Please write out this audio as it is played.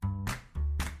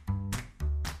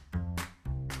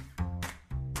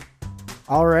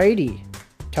Alrighty,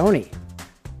 Tony,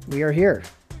 we are here.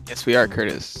 Yes, we are,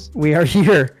 Curtis. We are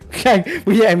here.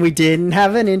 we didn't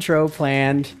have an intro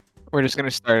planned. We're just gonna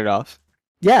start it off.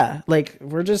 Yeah, like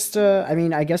we're just.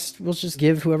 I guess we'll just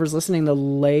give whoever's listening the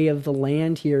lay of the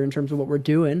land here in terms of what we're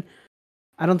doing.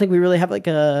 I don't think we really have like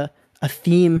a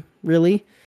theme, really.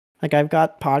 Like I've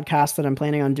got podcasts that I'm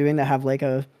planning on doing that have like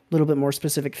a little bit more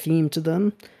specific theme to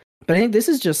them, but I think this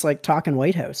is just like talking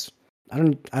White House. I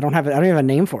don't even have a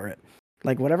name for it.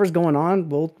 Like whatever's going on,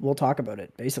 we'll talk about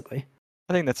it basically.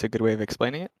 I think that's a good way of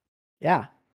explaining it. Yeah.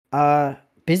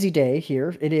 Busy day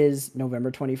here. It is November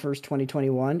 21st,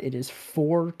 2021. It is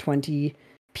 4:20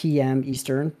 p.m.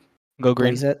 Eastern. Go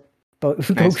green. Blaze it. Go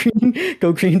Nice. green.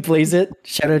 Go green, blaze it.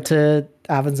 Shout out to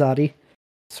Avanzati.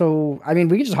 So, I mean,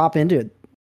 we can just hop into it.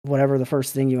 Whatever the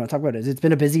first thing you want to talk about is. It's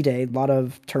been a busy day. A lot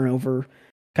of turnover,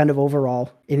 kind of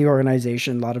overall in the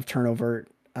organization. A lot of turnover,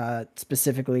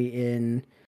 specifically in,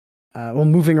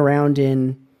 moving around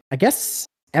in, I guess,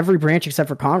 every branch except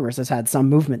for Congress has had some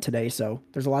movement today. So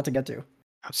there's a lot to get to.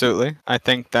 Absolutely. I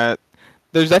think that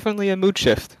there's definitely a mood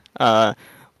shift. The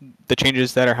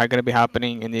changes that are going to be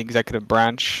happening in the executive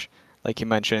branch, like you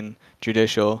mentioned,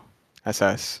 judicial,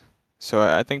 SS. So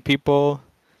I think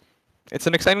it's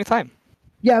an exciting time.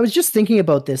 Yeah, I was just thinking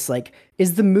about this. Like,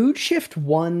 is the mood shift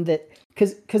one that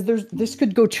because this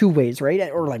could go two ways,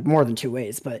 right? Or like more than two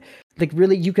ways, but like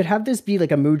really, you could have this be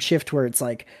like a mood shift where it's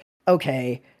like,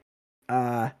 okay,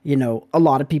 a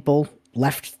lot of people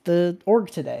left the org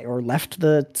today or left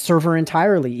the server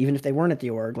entirely, even if they weren't at the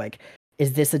org. Like,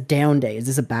 is this a down day? Is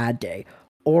this a bad day?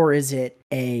 Or is it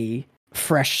a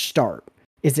fresh start?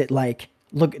 Is it like,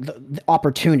 look, the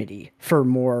opportunity for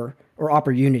more or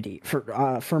opportunity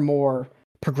for more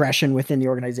progression within the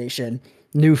organization,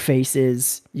 new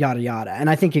faces, yada, yada. And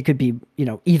I think it could be,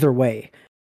 either way,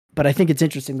 but I think it's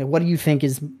interesting that what do you think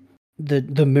is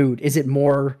the mood? Is it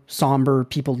more somber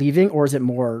people leaving or is it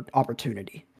more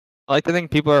opportunity? I like to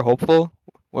think people are hopeful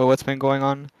with what's been going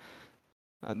on.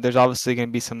 There's obviously going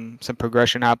to be some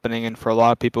progression happening, and for a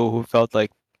lot of people who felt like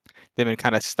they've been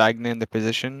kind of stagnant in their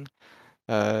position,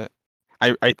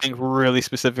 I think really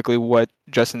specifically what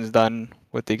Justin's done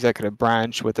with the executive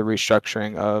branch, with the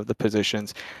restructuring of the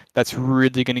positions, that's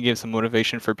really going to give some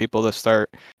motivation for people to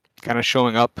start kind of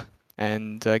showing up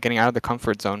and getting out of the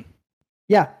comfort zone.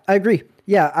 Yeah, I agree.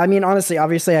 Yeah, I mean, honestly,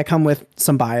 obviously I come with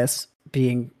some bias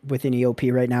being within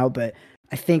EOP right now, but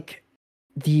I think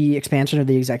the expansion of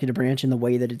the executive branch and the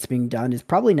way that it's being done is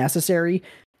probably necessary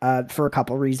for a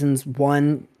couple of reasons.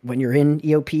 One, when you're in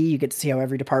EOP, you get to see how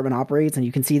every department operates, and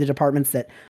you can see the departments that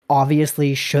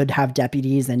obviously should have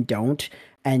deputies and don't,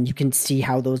 and you can see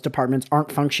how those departments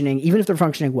aren't functioning. Even if they're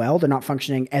functioning well, they're not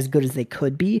functioning as good as they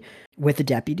could be with a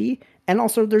deputy. And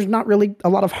also, there's not really a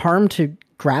lot of harm to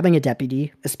grabbing a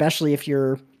deputy, especially if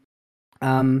you're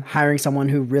hiring someone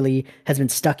who really has been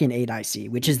stuck in 8IC,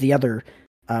 which is the other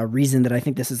reason that I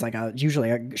think this is like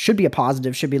should be a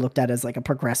positive, should be looked at as like a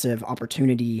progressive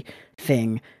opportunity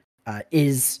thing.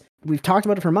 Is we've talked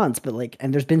about it for months, but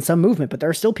and there's been some movement, but there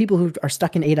are still people who are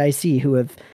stuck in 8IC who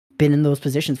have been in those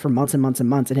positions for months and months and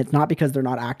months, and it's not because they're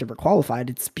not active or qualified,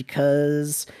 it's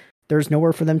because there's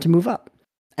nowhere for them to move up.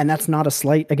 And that's not a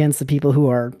slight against the people who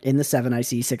are in the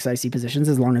 7IC, 6IC positions,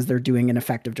 as long as they're doing an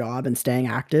effective job and staying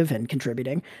active and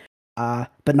contributing.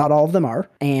 But not all of them are,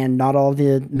 and not all of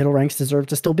the middle ranks deserve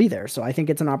to still be there. So I think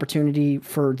it's an opportunity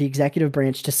for the executive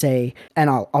branch to say, and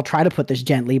I'll try to put this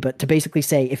gently, but to basically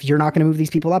say, if you're not going to move these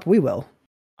people up, we will.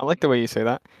 I like the way you say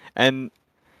that. And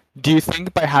do you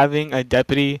think by having a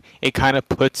deputy, it kind of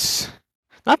puts,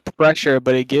 not pressure,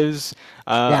 but it gives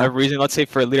a reason, let's say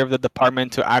for a leader of the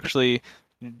department to actually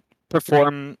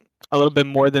perform a little bit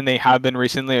more than they have been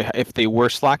recently if they were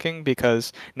slacking,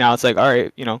 because now it's like, all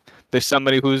right, there's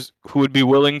somebody who would be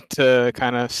willing to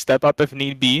kind of step up if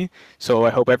need be. So I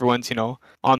hope everyone's,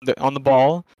 on the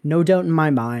ball. No doubt in my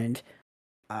mind.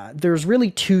 There's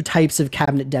really two types of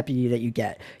cabinet deputy that you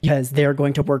get, because they're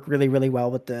going to work really, really well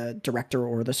with the director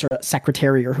or the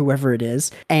secretary or whoever it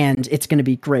is, and it's going to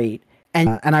be great.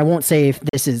 And I won't say if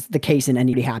this is the case and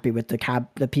anybody happy with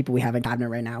the people we have in cabinet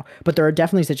right now, but there are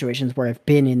definitely situations where I've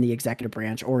been in the executive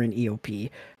branch or in EOP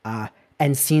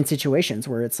and seen situations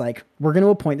where it's like, we're going to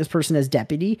appoint this person as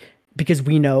deputy because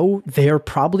we know they're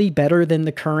probably better than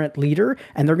the current leader,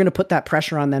 and they're going to put that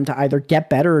pressure on them to either get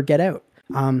better or get out.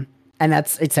 And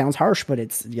it sounds harsh, but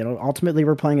it's, ultimately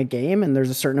we're playing a game, and there's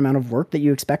a certain amount of work that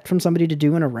you expect from somebody to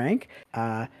do in a rank.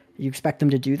 You expect them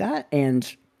to do that.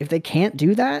 And if they can't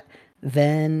do that,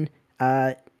 then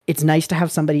it's nice to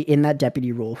have somebody in that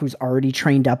deputy role who's already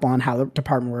trained up on how the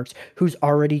department works, who's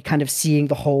already kind of seeing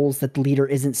the holes that the leader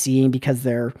isn't seeing because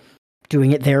they're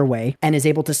doing it their way, and is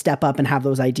able to step up and have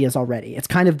those ideas already. It's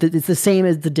kind of it's the same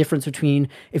as the difference between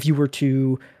if you were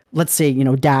to, let's say,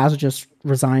 Daz just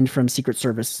resigned from Secret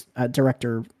Service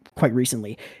director quite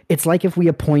recently. It's like if we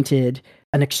appointed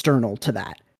an external to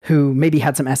that who maybe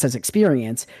had some SS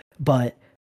experience, but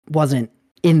wasn't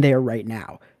in there right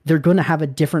now. They're going to have a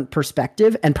different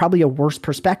perspective and probably a worse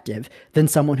perspective than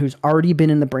someone who's already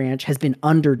been in the branch, has been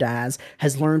under Daz,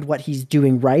 has learned what he's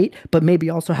doing right, but maybe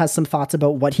also has some thoughts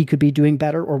about what he could be doing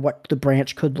better or what the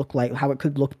branch could look like, how it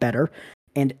could look better.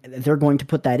 And they're going to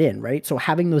put that in, right? So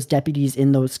having those deputies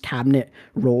in those cabinet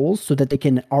roles so that they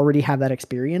can already have that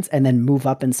experience and then move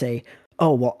up and say,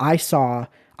 oh, well, I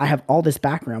have all this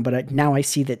background, but now I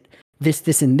see that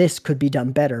this, and this could be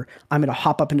done better. I'm going to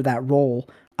hop up into that role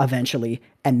eventually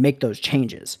and make those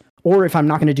changes. Or if I'm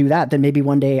not going to do that, then maybe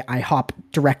one day I hop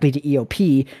directly to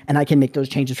EOP and I can make those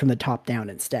changes from the top down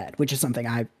instead, which is something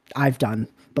I've done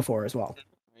before as well.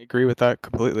 I agree with that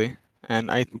completely.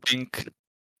 And I think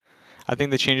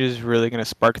the change is really going to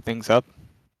spark things up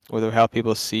with how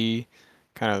people see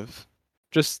kind of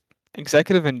just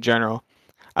executive in general.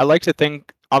 I like to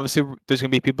think, obviously, there's going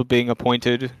to be people being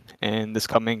appointed in this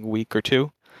coming week or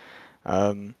two.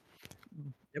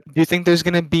 Do you think there's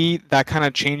going to be that kind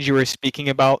of change you were speaking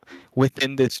about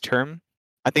within this term?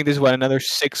 I think there's another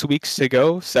 6 weeks to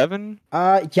go, 7?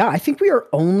 Yeah, I think we are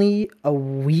only a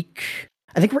week.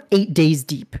 I think we're 8 days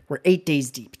deep. We're 8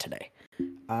 days deep today.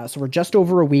 So we're just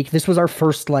over a week. This was our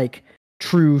first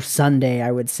true Sunday,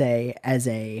 I would say, as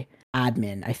a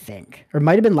admin, I think. Or it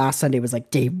might have been last Sunday was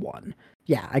day 1.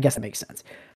 Yeah, I guess that makes sense.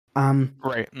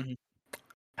 Right. Mm-hmm.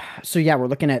 So yeah, we're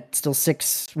looking at still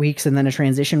 6 weeks and then a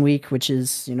transition week, which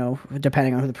is,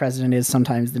 depending on who the president is,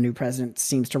 sometimes the new president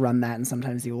seems to run that and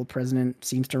sometimes the old president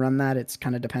seems to run that. It's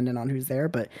kind of dependent on who's there,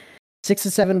 but 6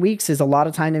 to 7 weeks is a lot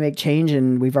of time to make change,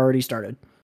 and we've already started.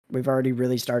 We've already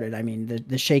really started. I mean,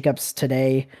 the shakeups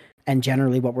today and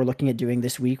generally what we're looking at doing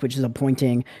this week, which is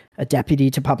appointing a deputy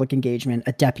to public engagement,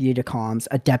 a deputy to comms,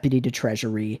 a deputy to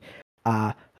treasury,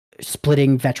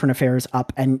 splitting veteran affairs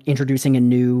up and introducing a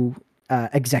new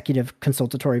executive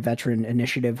consultatory veteran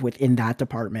initiative within that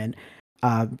department.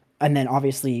 And then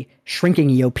obviously shrinking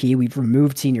EOP, we've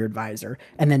removed senior advisor.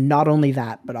 And then not only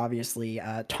that, but obviously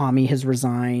Tommy has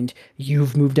resigned.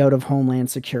 You've moved out of Homeland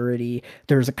Security.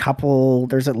 There's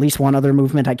at least one other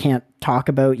movement I can't talk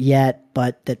about yet,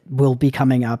 but that will be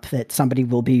coming up, that somebody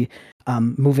will be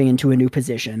moving into a new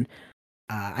position.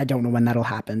 I don't know when that'll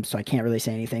happen, so I can't really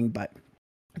say anything, but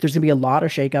there's going to be a lot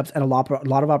of shakeups and a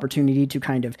lot of opportunity to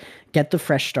kind of get the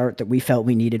fresh start that we felt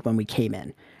we needed when we came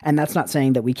in. And that's not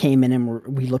saying that we came in and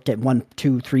we looked at 1,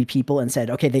 2, 3 people and said,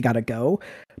 okay, they got to go.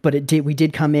 But we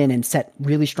did come in and set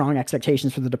really strong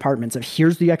expectations for the departments of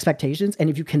here's the expectations. And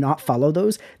if you cannot follow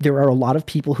those, there are a lot of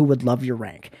people who would love your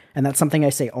rank. And that's something I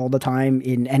say all the time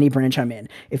in any branch I'm in.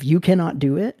 If you cannot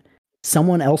do it,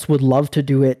 someone else would love to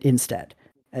do it instead.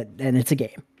 And it's a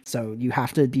game. So you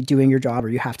have to be doing your job or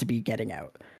you have to be getting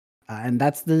out. And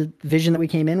that's the vision that we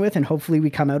came in with. And hopefully we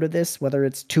come out of this, whether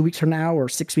it's 2 weeks from now or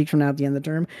 6 weeks from now at the end of the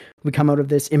term, we come out of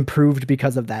this improved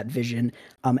because of that vision.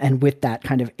 And with that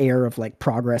kind of air of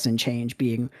progress and change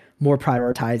being more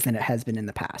prioritized than it has been in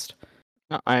the past.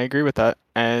 I agree with that.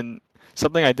 And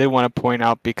something I did want to point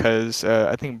out, because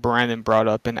I think Brandon brought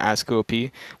up in Ask OP,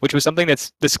 which was something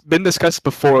that's been discussed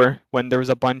before when there was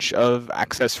a bunch of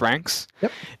access ranks.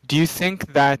 Yep. Do you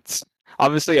think that,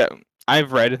 obviously,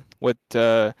 I've read what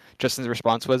Justin's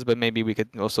response was, but maybe we could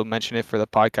also mention it for the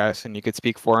podcast and you could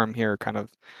speak for him here, kind of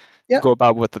go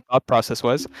about what the thought process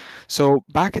was. So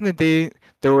back in the day,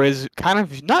 there was kind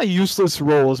of not useless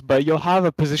roles, but you'll have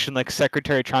a position like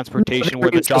Secretary of Transportation where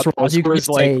the job was you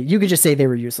could just say they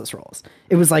were useless roles.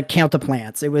 It was like count the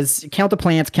plants. It was count the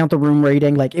plants, count the room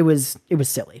rating. It was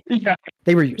silly. Yeah.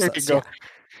 They were useless. Yeah.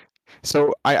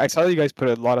 So I saw you guys put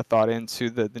a lot of thought into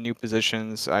the new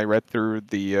positions. I read through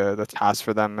the tasks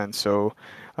for them, and so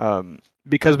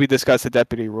because we discussed the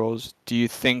deputy roles, do you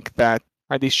think that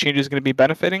are these changes going to be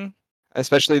benefiting,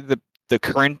 especially the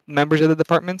current members of the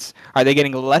departments? Are they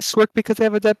getting less work because they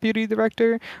have a deputy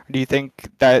director? Or do you think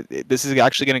that this is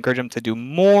actually going to encourage them to do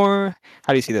more?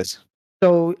 How do you see this?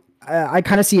 So I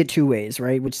kind of see it 2 ways,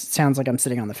 right? Which sounds like I'm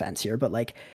sitting on the fence here,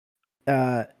 but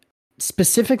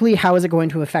specifically, how is it going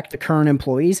to affect the current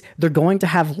employees? They're going to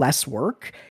have less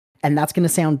work, and that's going to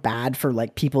sound bad for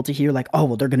people to hear, oh,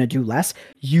 well, they're going to do less.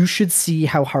 You should see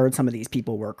how hard some of these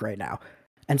people work right now.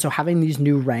 And so having these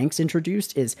new ranks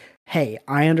introduced is, hey,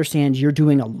 I understand you're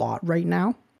doing a lot right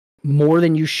now, more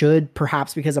than you should,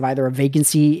 perhaps because of either a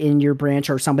vacancy in your branch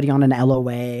or somebody on an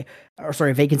LOA, or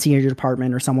sorry, a vacancy in your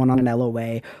department or someone on an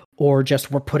LOA, or just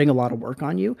we're putting a lot of work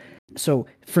on you. So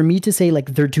for me to say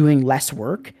like they're doing less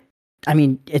work, I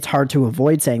mean, it's hard to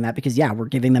avoid saying that because, yeah, we're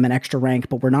giving them an extra rank,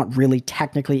 but we're not really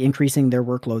technically increasing their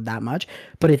workload that much.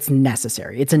 But it's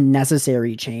necessary. It's a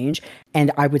necessary change. And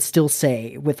I would still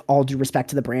say, with all due respect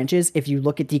to the branches, if you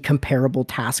look at the comparable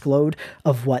task load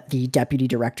of what the Deputy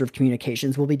Director of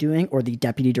Communications will be doing, or the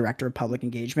Deputy Director of Public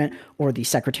Engagement, or the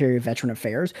Secretary of Veteran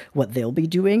Affairs, what they'll be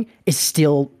doing is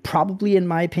still probably, in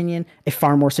my opinion, a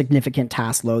far more significant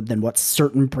task load than what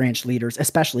certain branch leaders,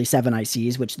 especially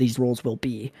 7ICs, which these roles will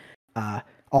be,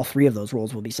 all three of those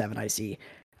roles will be 7IC.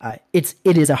 It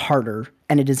is a harder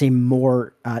and it is a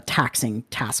more taxing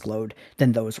task load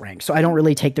than those ranks. So I don't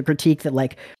really take the critique that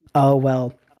like, oh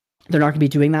well, they're not going to be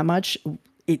doing that much.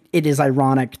 It is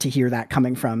ironic to hear that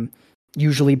coming from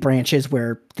usually branches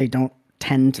where they don't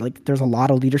tend to like. There's a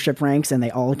lot of leadership ranks and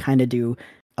they all kind of do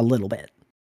a little bit.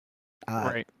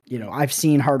 Right. You know, I've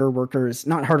seen harder workers,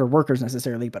 not harder workers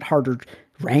necessarily, but harder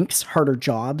ranks, harder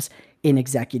jobs in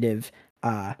executive.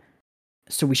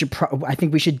 So we should, I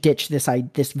think we should ditch this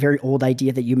very old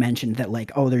idea that you mentioned that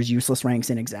like, oh, there's useless ranks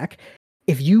in exec.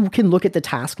 If you can look at the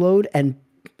task load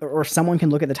or someone can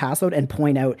look at the task load and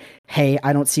point out, hey,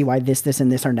 I don't see why this,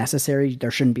 and this are necessary. There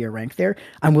shouldn't be a rank there.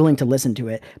 I'm willing to listen to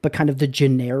it. But kind of the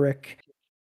generic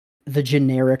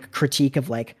critique of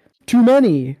like, too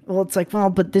many. Well, it's like, well,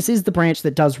 but this is the branch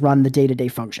that does run the day-to-day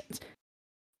functions.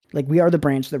 Like we are the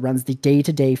branch that runs the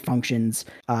day-to-day functions,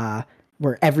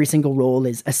 where every single role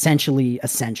is essentially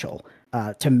essential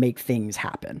to make things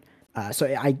happen. So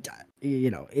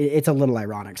it's a little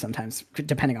ironic sometimes,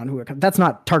 depending on who it comes. That's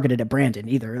not targeted at Brandon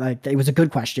either. Like it was a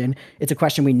good question. It's a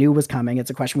question we knew was coming.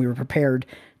 It's a question we were prepared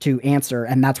to answer,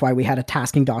 and that's why we had a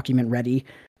tasking document ready.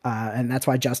 And that's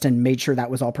why Justin made sure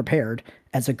that was all prepared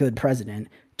as a good president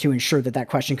to ensure that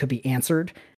question could be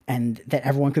answered and that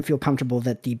everyone could feel comfortable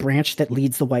that the branch that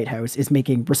leads the White House is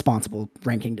making responsible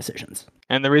ranking decisions.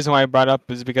 And the reason why I brought up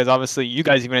is because obviously you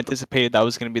guys even anticipated that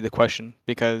was going to be the question,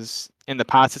 because in the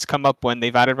past it's come up when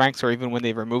they've added ranks or even when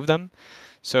they've removed them.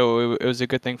 So it was a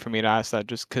good thing for me to ask that,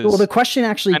 just because. Well, the question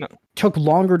actually took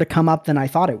longer to come up than I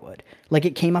thought it would. Like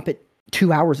it came up at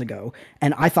 2 hours ago,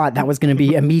 and I thought that was going to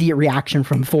be immediate reaction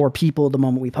from 4 people the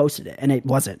moment we posted it, and it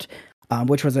wasn't,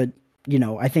 which was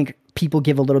I think people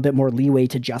give a little bit more leeway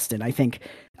to Justin. I think,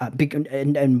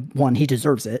 and one, he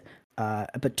deserves it,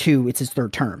 but 2, it's his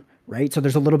 3rd term, right? So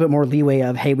there's a little bit more leeway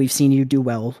of, hey, we've seen you do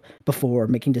well before,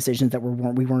 making decisions that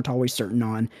we weren't always certain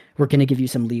on. We're going to give you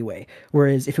some leeway.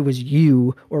 Whereas if it was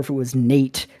you, or if it was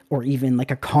Nate, or even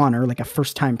like a Connor, like a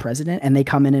first-time president, and they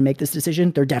come in and make this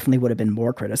decision, there definitely would have been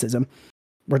more criticism.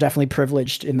 We're definitely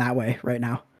privileged in that way right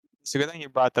now. It's a good thing you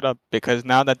brought that up, because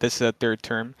now that this is a 3rd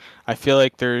term, I feel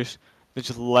like there's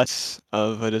just less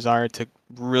of a desire to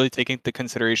really take into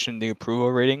consideration the approval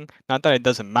rating. Not that it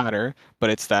doesn't matter, but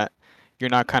it's that you're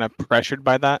not kind of pressured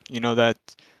by that. You know that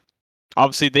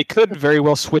obviously they could very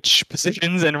well switch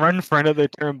positions and run for another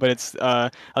term, but it's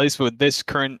at least with this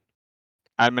current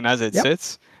admin as it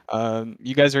sits,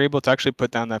 you guys are able to actually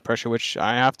put down that pressure, which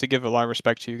I have to give a lot of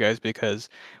respect to you guys, because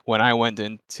when I went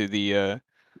into the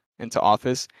into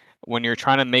office, when you're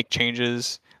trying to make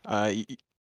changes,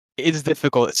 it's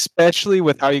difficult, especially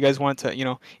with how you guys want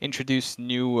to, introduce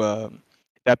new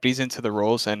deputies into the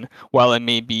roles. And while it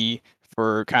may be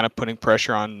for kind of putting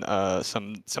pressure on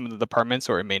some of the departments,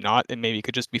 or it may not, and maybe it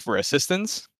could just be for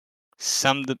assistance,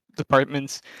 some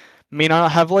departments may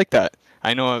not have like that.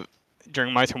 I know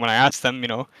during my time when I asked them,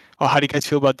 oh, how do you guys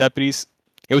feel about deputies?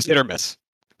 It was hit or miss.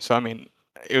 So, I mean,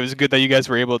 it was good that you guys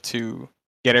were able to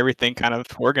get everything kind of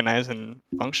organized and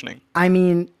functioning. I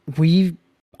mean, we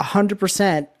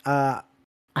 100%, I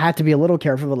had to be a little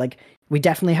careful, but like we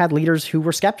definitely had leaders who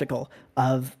were skeptical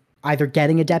of either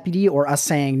getting a deputy or us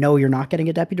saying, no, you're not getting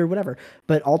a deputy or whatever.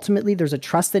 But ultimately there's a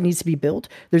trust that needs to be built.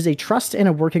 There's a trust and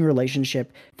a working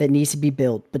relationship that needs to be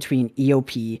built between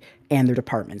EOP and their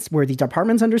departments, where the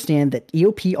departments understand that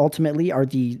EOP ultimately are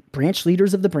the branch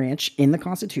leaders of the branch in the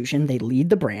Constitution. They lead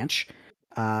the branch.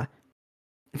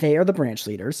 They are the branch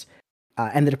leaders,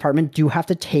 and the department do have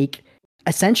to take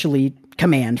essentially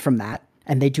command from that,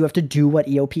 and they do have to do what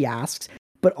EOP asks,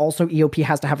 but also EOP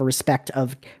has to have a respect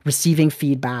of receiving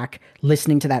feedback,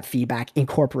 listening to that feedback,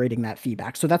 incorporating that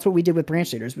feedback. So that's what we did with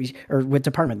branch leaders, or with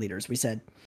department leaders. We said,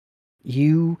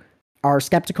 you are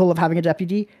skeptical of having a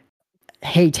deputy.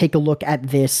 Hey, take a look at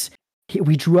this.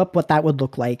 We drew up what that would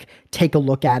look like. Take a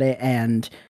look at it and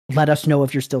let us know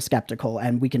if you're still skeptical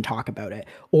and we can talk about it.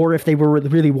 Or if they were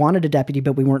really wanted a deputy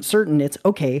but we weren't certain, it's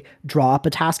okay, draw up a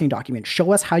tasking document.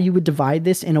 Show us how you would divide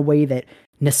this in a way that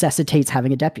necessitates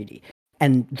having a deputy.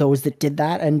 And those that did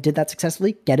that and did that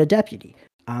successfully get a deputy.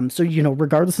 So,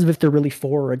 regardless of if they're really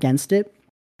for or against it,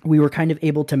 we were kind of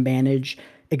able to manage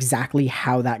exactly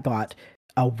how that got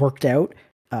worked out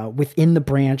within the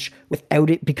branch without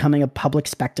it becoming a public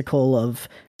spectacle of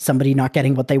somebody not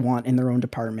getting what they want in their own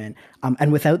department,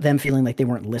 and without them feeling like they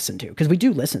weren't listened to, because we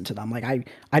do listen to them. Like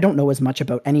I don't know as much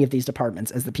about any of these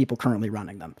departments as the people currently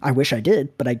running them. I wish I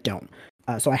did, but I don't.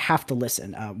 So I have to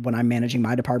listen when I'm managing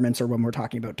my departments or when we're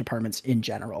talking about departments in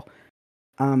general.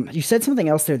 You said something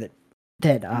else there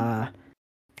that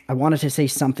I wanted to say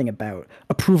something about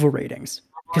approval ratings,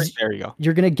 because There you go.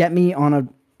 you're going to get me on a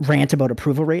rant about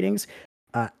approval ratings.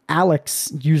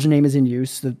 Alex, username is in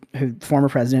use, the former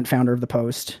president, founder of the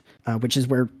Post, which is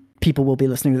where people will be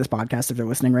listening to this podcast. If they're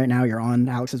listening right now, you're on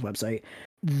Alex's website.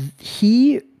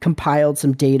 He compiled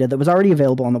some data that was already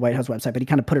available on the White House website, but he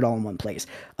kind of put it all in one place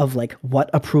of like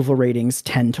what approval ratings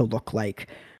tend to look like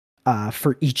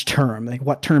for each term, like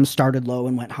what terms started low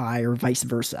and went high or vice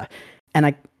versa. And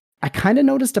I kind of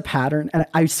noticed a pattern, and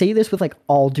I say this with like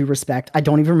all due respect. I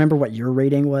don't even remember what your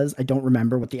rating was. I don't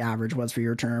remember what the average was for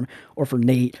your term or for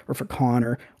Nate or for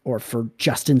Connor or for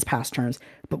Justin's past terms.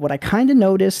 But what I kind of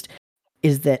noticed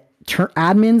is that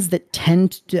admins that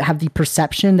tend to have the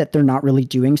perception that they're not really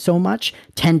doing so much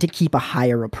tend to keep a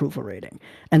higher approval rating.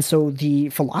 And so the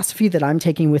philosophy that I'm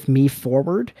taking with me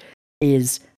forward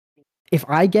is, if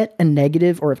I get a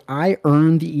negative, or if I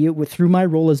earn the through my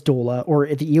role as DOLA or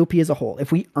the EOP as a whole,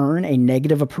 if we earn a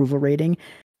negative approval rating,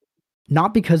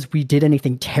 not because we did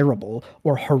anything terrible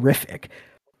or horrific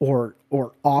or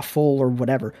awful or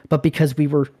whatever, but because we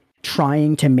were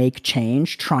trying to make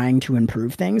change, trying to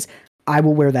improve things, I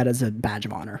will wear that as a badge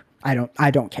of honor. I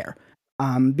don't care.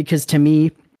 Because to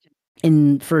me,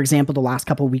 for example, the last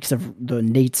couple of weeks of the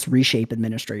Nate's Reshape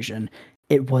administration,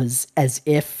 it was as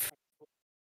if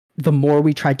the more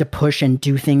we tried to push and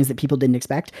do things that people didn't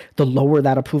expect, the lower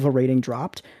that approval rating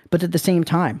dropped. But at the same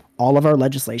time, all of our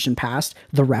legislation passed,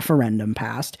 the referendum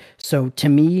passed. So to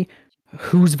me,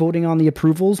 who's voting on the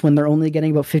approvals when they're only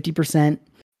getting about 50%,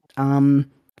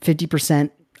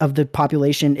 50% of the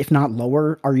population, if not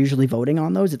lower, are usually voting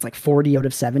on those? It's like 40 out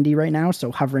of 70 right now.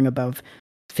 So hovering above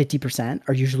 50%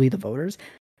 are usually the voters.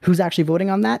 Who's actually voting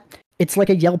on that? It's like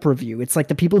a Yelp review. It's like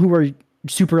the people who are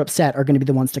super upset are going to be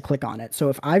the ones to click on it. So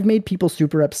if I've made people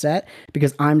super upset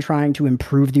because I'm trying to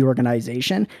improve the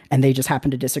organization and they just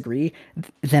happen to disagree,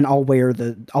 then I'll wear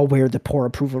the poor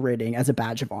approval rating as a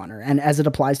badge of honor. And as it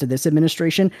applies to this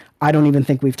administration, I don't even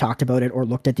think we've talked about it or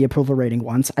looked at the approval rating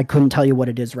once. I couldn't tell you what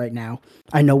it is right now.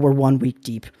 I know we're 1 week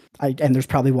deep, and there's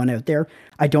probably one out there.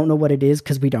 I don't know what it is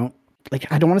because we don't,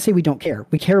 I don't want to say we don't care.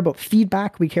 We care about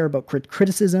feedback. We care about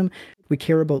criticism. We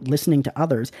care about listening to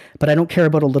others, but I don't care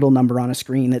about a little number on a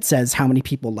screen that says how many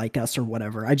people like us or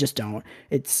whatever. I just don't.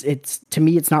 It's to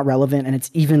me, it's not relevant, and it's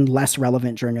even less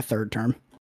relevant during a third term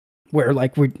where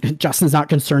Justin's not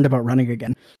concerned about running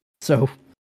again. So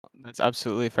that's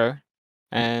absolutely fair.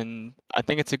 And I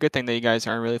think it's a good thing that you guys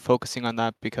aren't really focusing on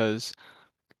that, because,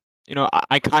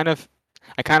 I kind of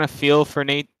feel for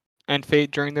Nate and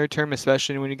Fate during their term,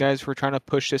 especially when you guys were trying to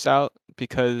push this out,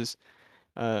 because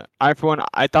for one,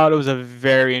 I thought it was a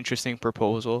very interesting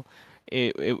proposal.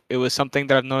 It was something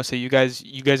that I've noticed that you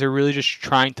guys are really just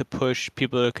trying to push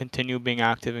people to continue being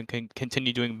active and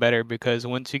continue doing better, because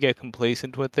once you get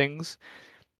complacent with things,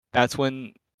 that's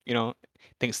when,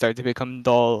 things start to become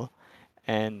dull.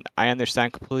 And I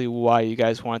understand completely why you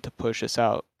guys wanted to push this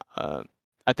out.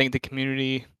 I think the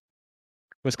community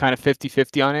was kind of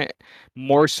 50-50 on it,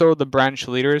 more so the branch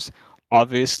leaders,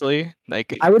 obviously.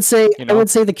 Like, I would say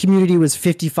the community was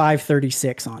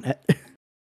 55-36 on it.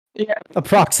 Yeah.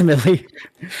 Approximately.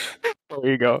 There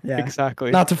you go. Yeah. Exactly.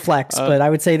 Not to flex, but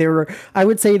I would say they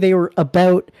were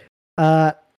about I'm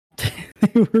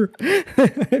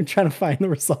trying to find the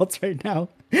results right now.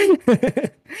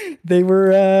 They were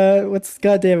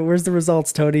where's the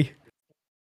results, Tony?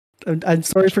 I'm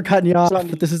sorry for cutting you off,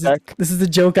 but this is the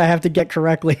joke I have to get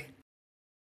correctly.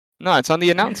 No, it's on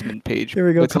the announcement page. Here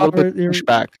we go. It's a little bit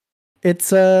pushback.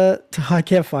 It's I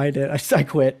can't find it. I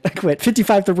quit.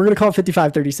 55. We're gonna call it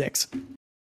 55-36.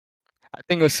 I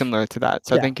think it was similar to that,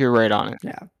 so Yeah. I think you're right on it.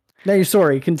 Yeah. No, you're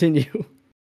sorry. Continue.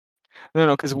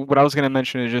 No, because what I was gonna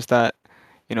mention is just that,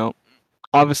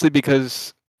 obviously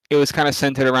because it was kind of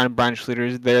centered around branch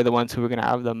leaders, they're the ones who are gonna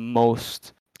have the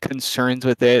most concerns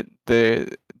with it. They're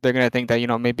gonna think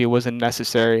that maybe it wasn't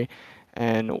necessary,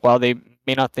 and while they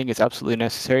may not think it's absolutely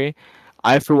necessary,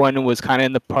 I for one was kind of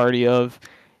in the party of,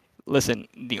 listen,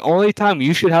 the only time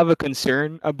you should have a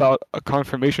concern about a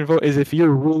confirmation vote is if you're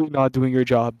really not doing your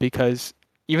job, because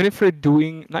even if you're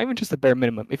doing not even just the bare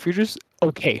minimum, if you're just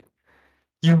okay,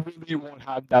 you really won't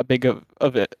have that big of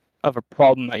a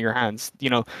problem at your hands.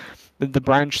 The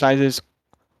branch sizes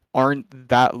aren't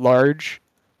that large,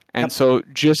 and Yep. so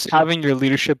just having your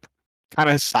leadership kind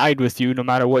of side with you no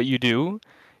matter what you do,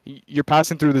 you're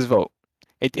passing through this vote.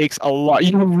 It takes a lot.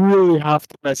 You really have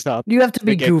to mess up You have to to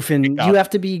be get kicked goofing. You out. have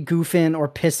to be goofing or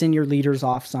pissing your leaders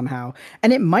off somehow.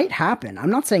 And it might happen.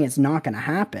 I'm not saying it's not going to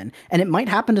happen. And it might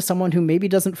happen to someone who maybe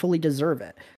doesn't fully deserve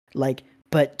it. Like,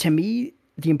 but to me,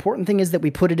 the important thing is that we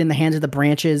put it in the hands of the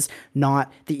branches,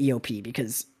 not the EOP.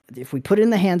 Because if we put it in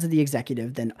the hands of the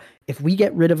executive, then if we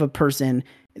get rid of a person,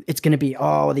 it's going to be,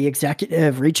 oh, the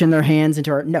executive reaching their hands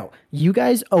into our. No, you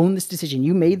guys own this decision.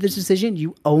 You made this decision.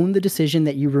 You own the decision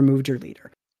that you removed your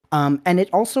leader. And it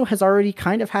also has already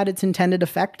kind of had its intended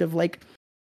effect of like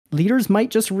leaders might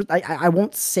just. I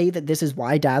won't say that this is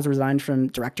why Daz resigned from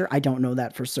director. I don't know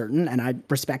that for certain, and I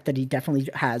respect that he definitely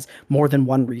has more than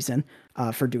one reason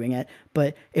for doing it.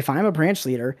 But if I'm a branch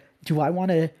leader, do I want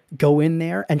to go in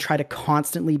there and try to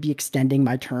constantly be extending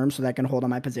my term so that I can hold on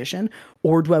my position,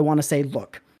 or do I want to say,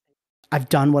 look, I've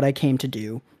done what I came to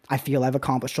do. I feel I've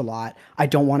accomplished a lot. I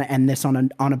don't want to end this on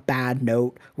a bad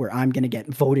note where I'm going to get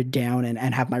voted down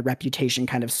and have my reputation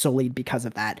kind of sullied because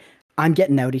of that. I'm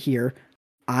getting out of here.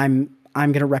 I'm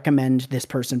going to recommend this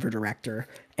person for director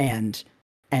and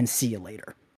see you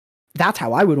later. That's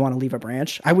how I would want to leave a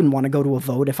branch. I wouldn't want to go to a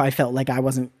vote if I felt like I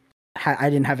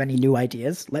didn't have any new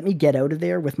ideas. Let me get out of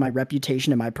there with my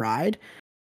reputation and my pride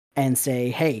and say,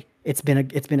 "Hey, it's been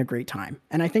a great time."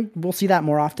 And I think we'll see that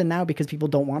more often now because people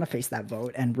don't want to face that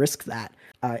vote and risk that.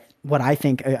 What I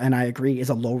think, and I agree, is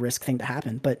a low risk thing to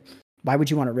happen. But why would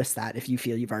you want to risk that if you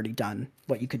feel you've already done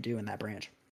what you could do in that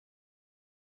branch?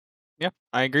 Yeah,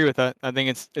 I agree with that. I think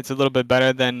it's a little bit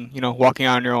better than walking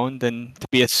out on your own than to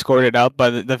be escorted out by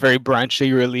the very branch that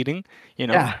you were leading. You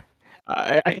know, Yeah,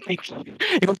 I think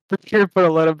it would for sure put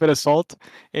a little bit of salt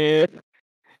in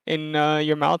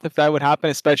your mouth if that would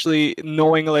happen, especially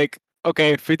knowing like,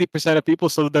 okay, 50% of people,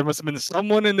 so there must have been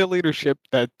someone in the leadership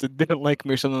that didn't like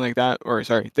me or something like that, or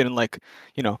sorry, didn't like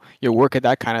your work at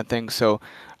that kind of thing. So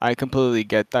I completely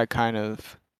get that kind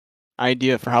of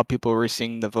idea for how people were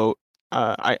seeing the vote.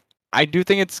 I do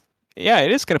think yeah,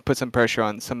 it is going to put some pressure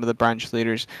on some of the branch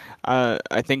leaders.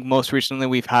 I think most recently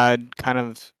we've had kind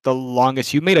of the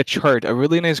longest. You made a chart, a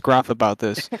really nice graph about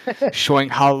this, showing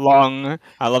how long.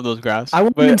 I love those graphs, I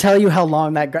won't even but tell you how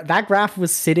long that graph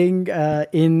was sitting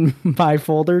in my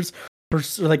folders for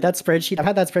like that spreadsheet. I've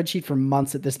had that spreadsheet for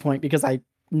months at this point because I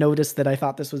noticed that I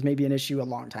thought this was maybe an issue a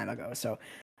long time ago. So,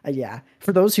 yeah,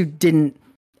 for those who didn't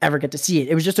ever get to see it,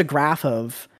 it was just a graph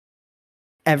of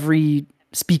every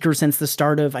speaker since the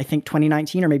start of I think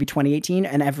 2019 or maybe 2018,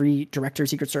 and every director of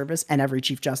Secret Service and every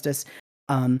chief justice,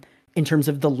 in terms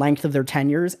of the length of their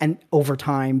tenures and over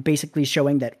time, basically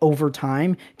showing that over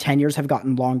time tenures have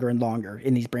gotten longer and longer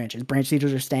in these branches. Branch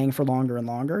leaders are staying for longer and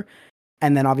longer,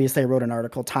 and then obviously I wrote an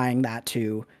article tying that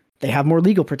to they have more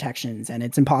legal protections and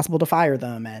it's impossible to fire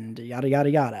them and yada yada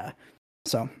yada.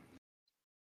 So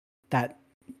that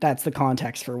that's the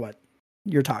context for what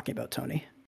you're talking about, Tony.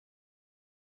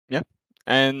 yeah.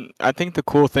 And I think the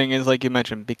cool thing is, like you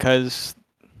mentioned, because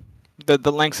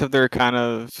the lengths of their kind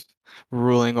of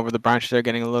ruling over the branches are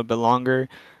getting a little bit longer,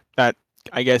 that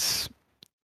I guess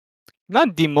not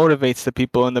demotivates the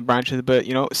people in the branches, but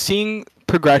seeing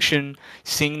progression,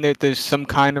 seeing that there's some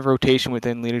kind of rotation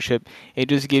within leadership, it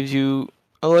just gives you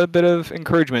a little bit of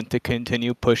encouragement to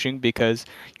continue pushing, because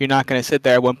you're not going to sit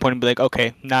there at one point and be like,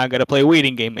 okay, now I got to play a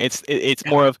waiting game. It's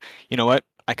more of, you know what,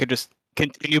 I could just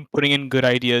continue putting in good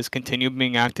ideas, continue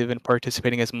being active and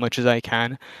participating as much as I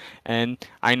can. And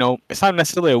I know it's not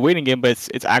necessarily a waiting game, but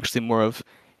it's actually more of,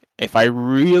 if I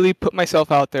really put myself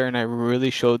out there and I really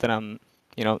show that I'm,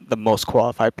 the most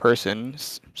qualified person,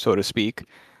 so to speak,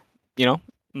 you know,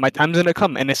 my time's gonna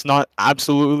come, and it's not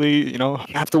absolutely, I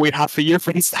have to wait half a year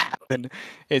for this to happen.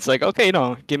 It's like, okay,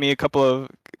 give me a couple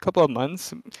of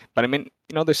months. But I mean,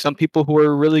 there's some people who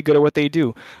are really good at what they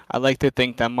do. I like to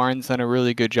think that Martin's done a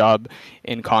really good job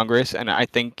in Congress, and I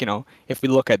think, if we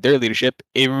look at their leadership,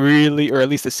 it really, or at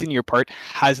least the senior part,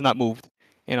 has not moved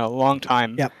in a long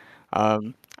time. Yep.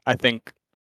 Um, I think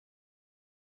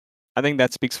I think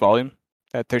that speaks volume.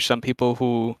 That there's some people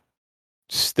who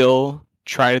still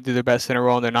try to do their best in a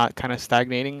role and they're not kind of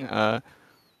stagnating. Yeah,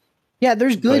 But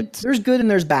there's good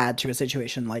and there's bad to a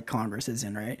situation like Congress is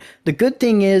in, right? The good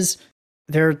thing is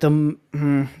they're the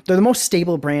most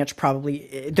stable branch,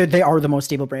 probably. They are the most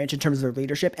stable branch in terms of their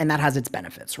leadership, and that has its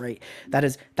benefits, right?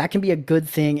 That can be a good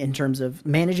thing in terms of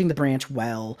managing the branch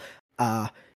well, uh,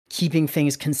 keeping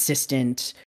things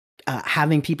consistent,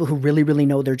 having people who really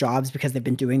know their jobs because they've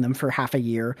been doing them for half a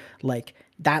year. Like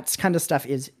that's kind of stuff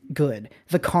is good.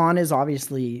 The con is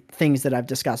obviously things that I've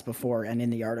discussed before and in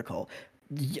the article.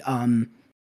 Um,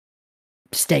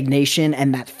 Stagnation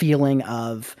and that feeling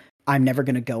of I'm never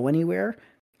going to go anywhere.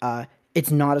 Uh, it's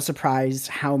not a surprise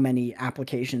how many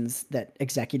applications that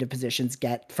executive positions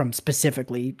get from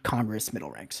specifically Congress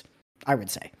middle ranks. I would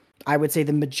say. I would say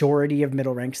the majority of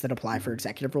middle ranks that apply for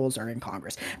executive roles are in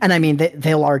Congress. And I mean,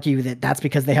 they'll argue that that's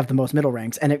because they have the most middle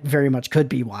ranks, and it very much could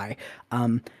be why.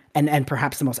 And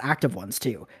perhaps the most active ones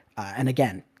too. And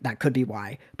again, that could be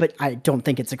why, but I don't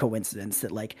think it's a coincidence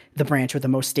that like the branch with the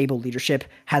most stable leadership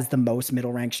has the most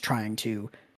middle ranks trying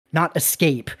to not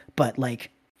escape, but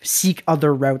like seek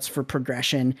other routes for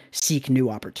progression, seek new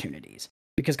opportunities.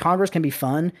 Because Congress can be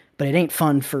fun, but it ain't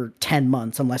fun for 10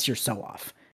 months unless you're so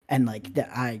off. And like that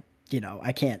I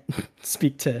can't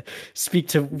speak to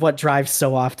what drives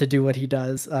so off to do what he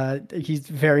does. He's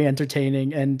very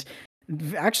entertaining and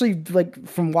actually like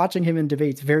from watching him in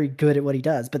debates very good at what he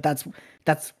does, but that's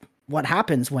what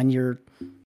happens when you're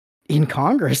in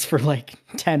Congress for like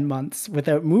 10 months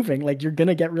without moving. Like you're going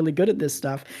to get really good at this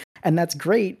stuff and that's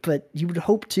great, but you would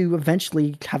hope to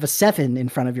eventually have a 7 in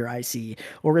front of your IC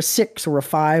or a 6 or a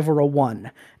 5 or a 1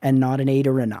 and not an 8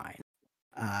 or a 9.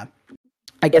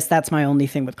 I guess that's my only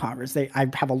thing with Congress. I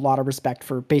have a lot of respect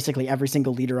for basically every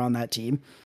single leader on that team.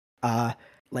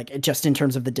 Like just in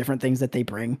terms of the different things that they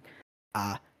bring.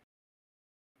 Uh,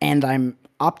 and I'm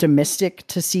optimistic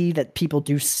to see that people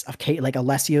do. Okay, like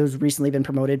Alessio's recently been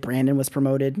promoted. Brandon was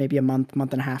promoted maybe a month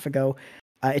and a half ago.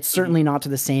 It's certainly not to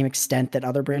the same extent that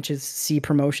other branches see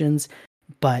promotions,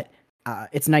 but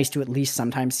it's nice to at least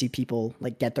sometimes see people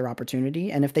like get their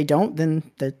opportunity. And if they don't, then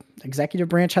the executive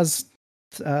branch has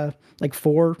like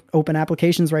 4 open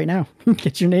applications right now.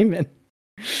 Get your name in.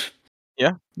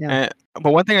 Yeah. Yeah.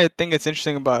 But one thing I think it's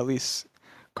interesting about at least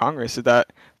Congress is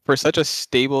that for such a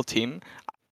stable team,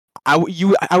 I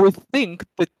would think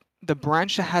that the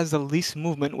branch that has the least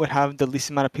movement would have the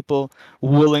least amount of people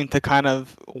willing to kind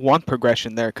of want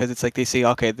progression there, because it's like they say,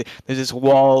 okay, there's this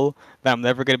wall that I'm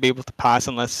never going to be able to pass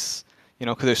unless,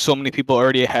 because there's so many people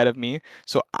already ahead of me.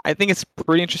 So I think it's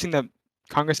pretty interesting that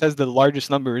Congress has the largest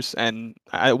numbers, and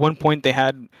at one point they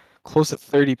had close to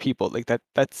 30 people. Like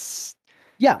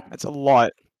Yeah. that's a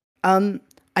lot.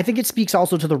 I think it speaks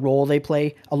also to the role they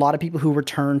play. A lot of people who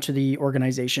return to the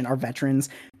organization are veterans,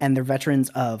 and they're veterans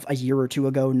of a year or two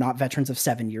ago, not veterans of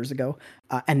 7 years ago.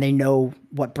 And they know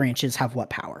what branches have what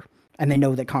power. And they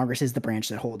know that Congress is the branch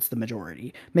that holds the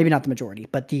majority. Maybe not the majority,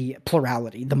 but the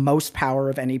plurality. The most power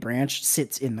of any branch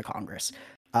sits in the Congress.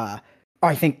 I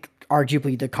think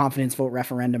arguably the confidence vote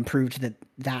referendum proved that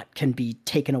that can be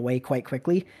taken away quite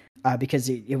quickly. Because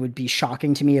it would be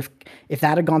shocking to me if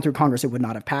that had gone through Congress, it would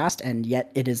not have passed, and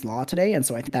yet it is law today. And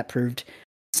so I think that proved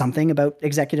something about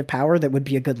executive power that would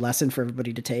be a good lesson for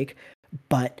everybody to take.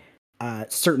 But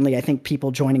certainly, I think people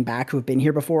joining back who have been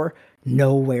here before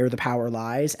know where the power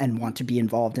lies and want to be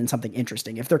involved in something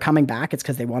interesting. If they're coming back, it's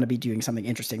because they want to be doing something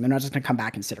interesting. They're not just going to come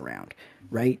back and sit around,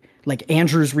 right? Like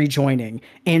Andrew's rejoining.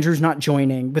 Andrew's not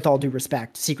joining, with all due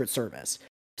respect, Secret Service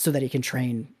so that he can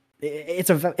train. It's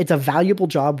a valuable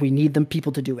job. We need them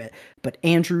people to do it. But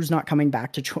Andrew's not coming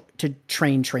back to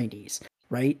train trainees,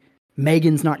 right?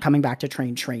 Megan's not coming back to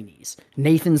train trainees.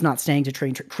 Nathan's not staying to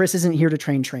train. Chris isn't here to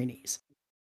train trainees,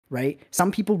 right?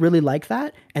 Some people really like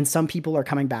that, and some people are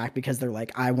coming back because they're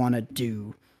like, I want to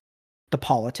do the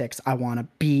politics. I want to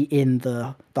be in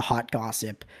the hot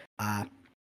gossip.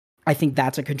 I think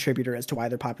that's a contributor as to why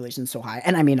their population is so high.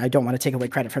 And I mean, I don't want to take away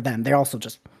credit for them. They're also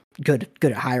just good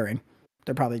at hiring.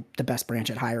 They're probably the best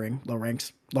branch at hiring low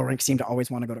ranks. Low ranks seem to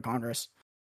always want to go to Congress.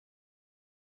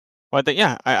 Well,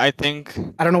 I think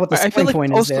I don't know what the selling like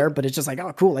point is also, there, but it's just like,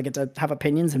 oh, cool. I get to have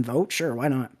opinions and vote. Sure, why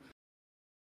not?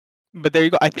 but there you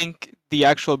go. I think the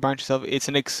actual branch itself, it's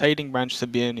an exciting branch to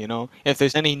be in. If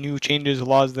there's any new changes,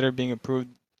 laws that are being approved,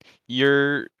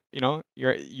 you're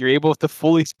able to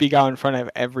fully speak out in front of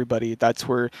everybody. That's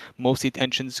where most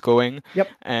attention's going. Yep.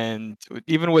 And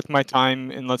even with my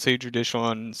time in, let's say, judicial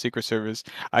and Secret Service,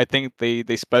 I think they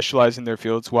specialize in their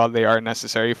fields while they are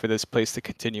necessary for this place to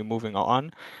continue moving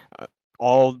on.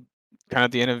 All kind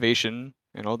of the innovation,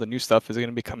 the new stuff is going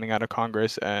to be coming out of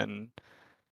Congress, and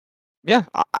yeah,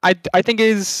 I think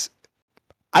it's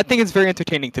very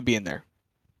entertaining to be in there,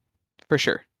 for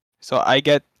sure. So I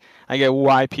get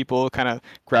why people kind of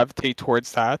gravitate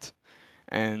towards that,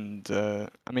 and I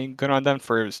mean, good on them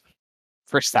for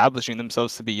for establishing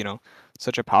themselves to be,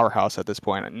 such a powerhouse at this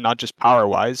point, not just power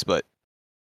wise, but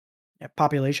Yeah,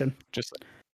 population. just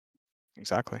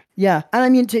exactly. Yeah, and I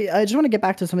mean, I just want to get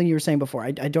back to something you were saying before.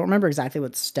 I don't remember exactly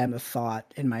what stem of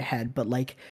thought in my head, but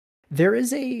like there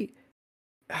is a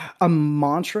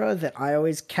mantra that I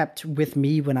always kept with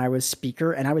me when I was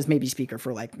speaker, and I was maybe speaker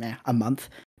for like a month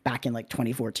back in like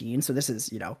 2014. So this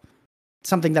is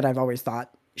something that I've always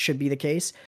thought should be the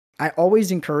case. I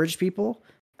always encourage people,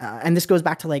 and this goes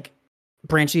back to like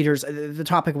branch leaders. The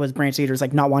topic was branch leaders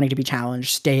like not wanting to be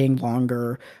challenged, staying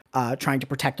longer, trying to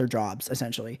protect their jobs.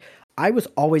 Essentially, I was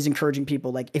always encouraging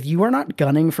people like, if you are not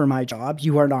gunning for my job,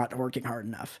 you are not working hard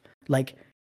enough. Like,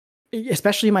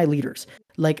 especially my leaders.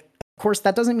 Like, of course,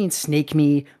 that doesn't mean snake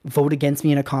me, vote against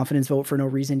me in a confidence vote for no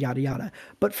reason, yada yada.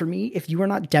 But for me, if you are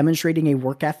not demonstrating a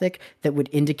work ethic that would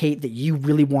indicate that you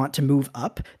really want to move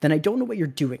up, then I don't know what you're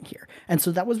doing here. And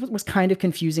so that was what was kind of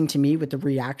confusing to me with the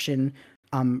reaction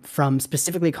from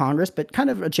specifically Congress, but kind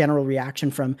of a general reaction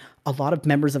from a lot of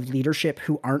members of leadership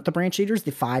who aren't the branch leaders,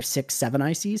 the 5, 6, 7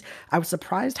 ICs. I was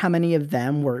surprised how many of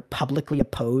them were publicly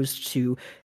opposed to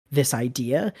this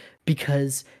idea,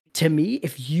 because to me,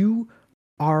 if you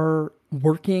are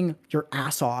working your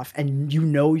ass off and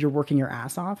you're working your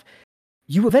ass off,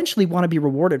 you eventually want to be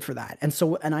rewarded for that. And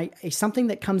so, and something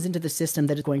that comes into the system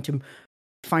that is going to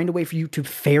find a way for you to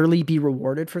fairly be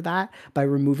rewarded for that by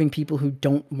removing people who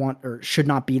don't want or should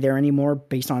not be there anymore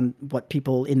based on what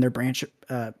people in their branch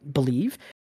believe,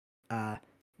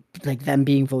 like them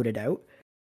being voted out.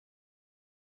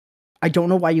 I don't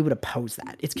know why you would oppose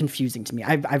that. It's confusing to me.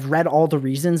 I've read all the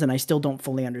reasons and I still don't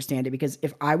fully understand it, because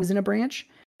if I was in a branch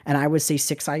and I was say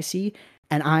 6 IC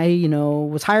and I,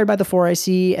 was hired by the 4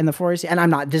 IC and the 4 IC,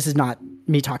 and this is not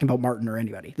me talking about Martin or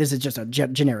anybody. This is just a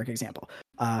generic example.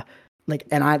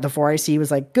 The 4 IC was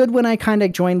like good when I kind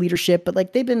of joined leadership, but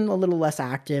like they've been a little less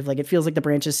active. Like it feels like the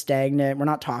branch is stagnant. We're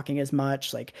not talking as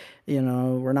much. Like,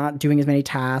 we're not doing as many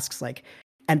tasks.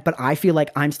 But I feel like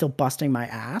I'm still busting my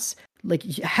ass. Like,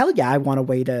 hell yeah, I want a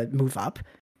way to move up.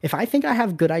 If I think I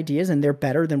have good ideas and they're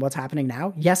better than what's happening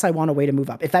now, yes, I want a way to move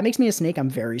up. If that makes me a snake, I'm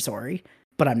very sorry,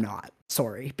 but I'm not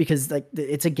sorry, because like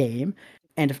it's a game.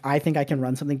 And if I think I can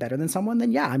run something better than someone,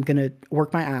 then yeah, I'm going to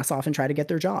work my ass off and try to get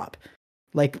their job.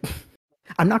 Like,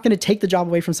 I'm not going to take the job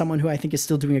away from someone who I think is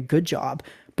still doing a good job,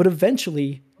 but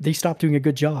eventually they stop doing a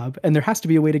good job and there has to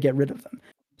be a way to get rid of them.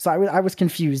 So I was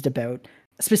confused about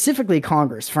specifically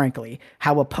Congress, frankly,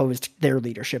 how opposed their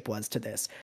leadership was to this.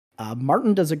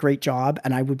 Martin does a great job,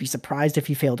 and I would be surprised if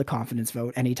he failed a confidence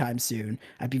vote anytime soon.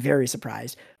 I'd be very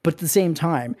surprised. But at the same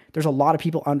time, there's a lot of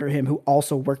people under him who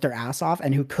also work their ass off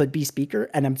and who could be speaker,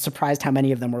 and I'm surprised how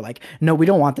many of them were like, no, we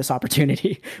don't want this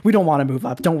opportunity. We don't want to move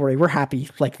up. Don't worry, we're happy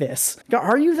like this.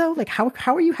 Are you, though? Like, how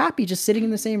are you happy just sitting in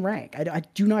the same rank? I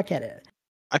do not get it.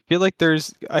 I feel like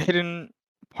there's a hidden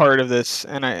part of this,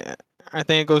 and I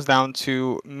think it goes down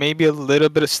to maybe a little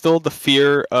bit of still the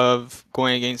fear of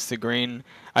going against the grain.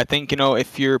 I think,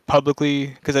 if you're publicly,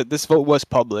 because this vote was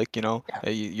public,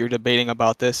 you're debating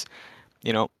about this,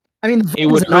 I mean, the it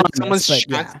vote was would hurt anonymous, someone's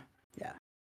but chance. yeah,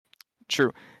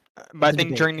 True. But I the think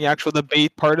debate. during the actual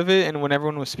debate part of it, and when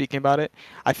everyone was speaking about it,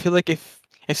 I feel like if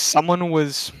someone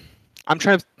was, I'm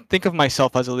trying to think of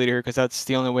myself as a leader because that's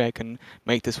the only way I can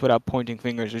make this without pointing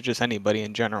fingers or just anybody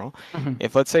in general. Mhm.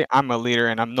 If let's say I'm a leader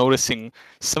and I'm noticing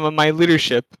some of my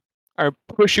leadership are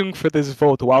pushing for this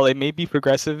vote, while it may be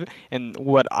progressive and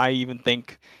what I even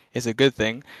think is a good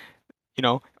thing, you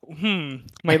know,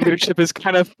 my leadership is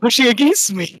kind of pushing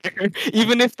against me.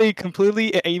 Even if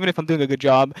I'm doing a good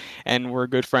job and we're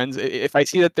good friends, if I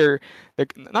see that they're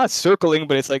not circling,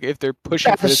 but it's like if they're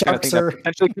pushing Yeah, for the this kind of thing sharks that are.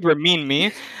 potentially could mean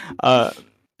me, uh,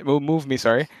 move me,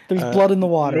 sorry, There's blood in the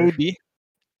water. maybe.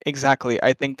 Exactly.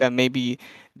 I think that maybe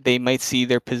they might see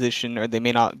their position or they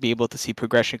may not be able to see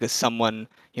progression because someone,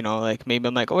 like maybe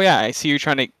I'm like, oh yeah, I see you're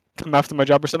trying to come after my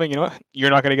job or something. You know what? You're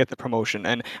not going to get the promotion.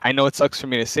 And I know it sucks for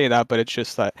me to say that, but it's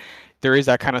just that there is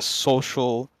that kind of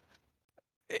social.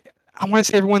 I want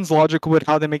to say everyone's logical with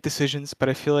how they make decisions, but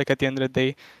I feel like at the end of the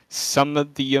day, some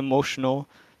of the emotional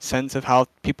sense of how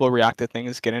people react to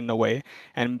things get in the way.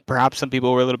 And perhaps some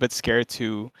people were a little bit scared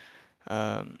to,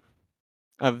 um,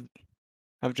 of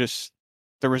just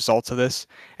the results of this.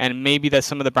 And maybe that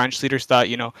some of the branch leaders thought,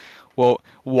 well,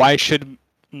 why should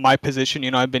my position,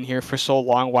 I've been here for so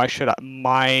long, why should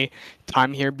my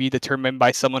time here be determined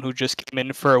by someone who just came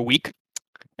in for a week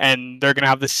and they're going to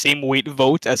have the same weight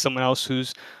vote as someone else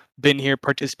who's been here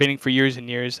participating for years and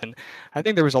years. And I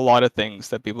think there was a lot of things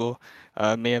that people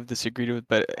may have disagreed with,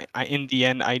 but in the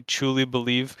end, I truly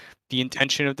believe the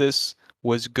intention of this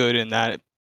was good, and that,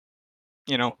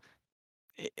 you know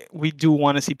we do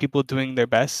want to see people doing their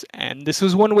best, and this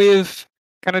was one way of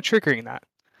kind of triggering that.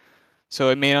 So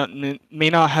it may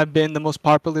not have been the most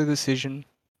popular decision,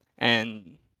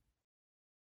 and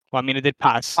well, I mean, it did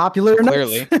pass. Popular So enough.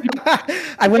 clearly,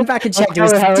 I went back and that's checked. It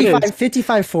was how it is.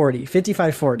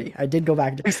 55-40. I did go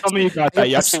back. Please tell me you got that.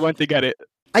 You actually went to get it.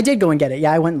 I did go and get it.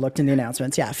 Yeah, I went and looked in the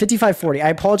announcements. Yeah, 55-40. I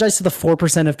apologize to the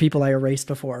 4% of people I erased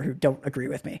before who don't agree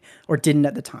with me or didn't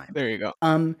at the time. There you go.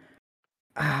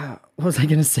 What was I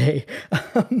going to say?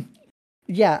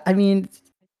 Yeah, I mean,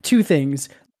 two things.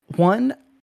 One,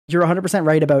 you're 100%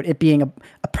 right about it being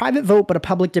a private vote, but a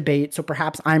public debate. So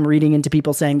perhaps I'm reading into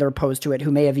people saying they're opposed to it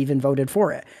who may have even voted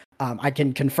for it. I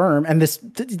can confirm, and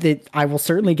I will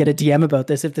certainly get a DM about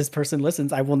this if this person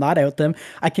listens. I will not out them.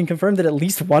 I can confirm that at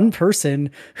least one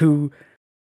person who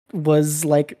was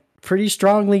like pretty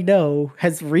strongly no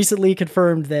has recently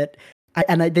confirmed that,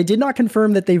 they did not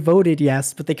confirm that they voted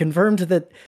yes, but they confirmed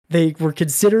that they were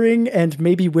considering and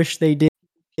maybe wish they did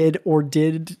and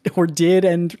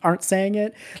aren't saying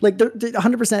it. Like, they're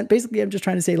 100%. Basically, I'm just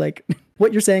trying to say, like,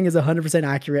 what you're saying is 100%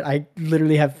 accurate. I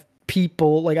literally have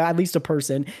people, like at least a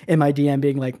person in my DM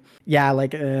being like, yeah,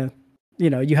 like,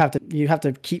 you have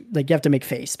to keep, like, you have to make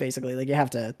face, basically. Like, you have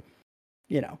to,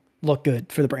 look good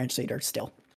for the branch leader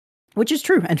still, which is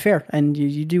true and fair. And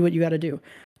you do what you got to do.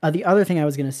 The other thing I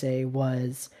was going to say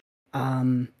was,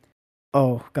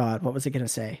 oh God, what was it going to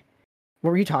say?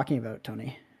 What were you talking about,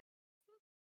 Tony?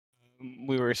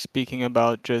 We were speaking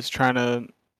about just trying to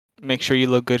make sure you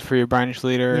look good for your branch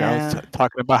leader. Yeah. I was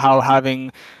talking about how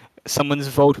having someone's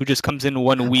vote who just comes in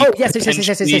 1 week potentially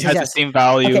has the same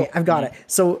value. Okay, I've got it.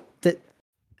 So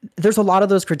there's a lot of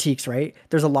those critiques, right?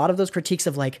 There's a lot of those critiques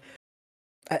of like,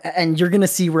 and you're going to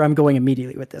see where I'm going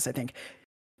immediately with this, I think.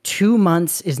 2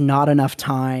 months is not enough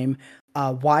time.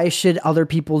 Why should other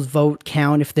people's vote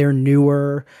count if they're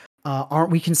newer?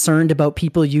 Aren't we concerned about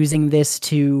people using this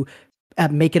to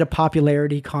make it a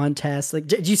popularity contest? Like,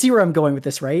 do you see where I'm going with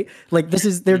this, right? Like,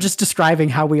 they're just describing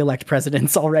how we elect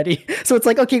presidents already. So it's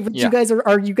like, okay, but you guys are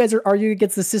arguing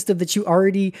against the system that you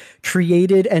already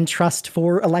created and trust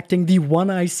for electing the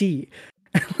one IC.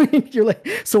 You're like,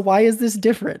 so why is this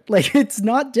different? Like, it's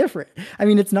not different. I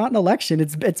mean, it's not an election.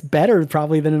 It's better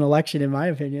probably than an election, in my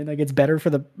opinion. Like, it's better for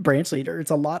the branch leader.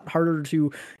 It's a lot harder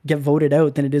to get voted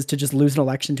out than it is to just lose an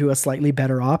election to a slightly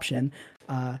better option.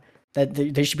 That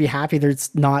they should be happy that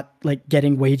it's not like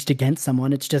getting waged against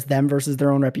someone. It's just them versus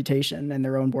their own reputation and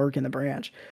their own work in the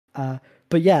branch.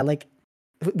 But yeah, like,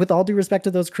 with all due respect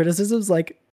to those criticisms,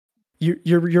 like,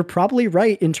 you're probably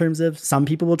right in terms of some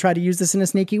people will try to use this in a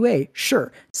snaky way.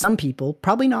 Sure. Some people,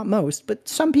 probably not most, but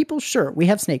some people, sure. We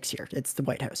have snakes here. It's the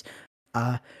White House.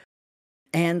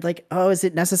 And like, oh, is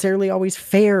it necessarily always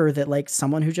fair that like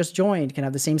someone who just joined can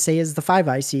have the same say as the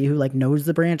 5IC who like knows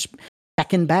the branch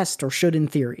second best, or should in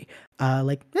theory?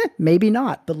 Maybe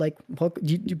not, but like, well,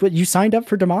 you signed up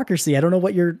for democracy. I don't know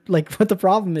what what the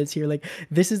problem is here. Like,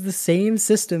 this is the same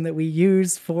system that we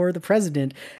use for the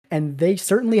president, and they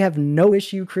certainly have no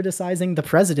issue criticizing the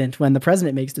president when the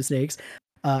president makes mistakes,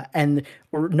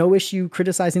 or no issue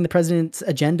criticizing the president's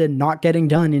agenda not getting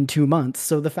done in 2 months.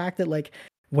 So the fact that like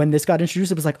when this got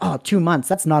introduced, it was like, oh, 2 months,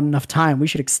 that's not enough time. We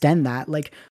should extend that.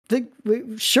 Like,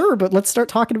 sure, but let's start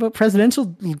talking about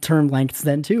presidential term lengths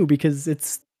then too, because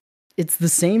it's the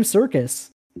same circus,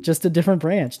 just a different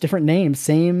branch, different name,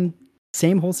 same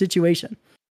whole situation.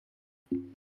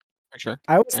 For sure.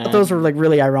 I always thought those were like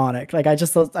really ironic. Like, I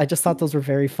just thought those were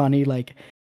very funny. Like,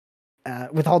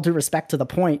 with all due respect to the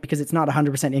point, because it's not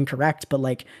 100% incorrect, but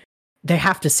like, they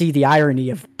have to see the irony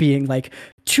of being like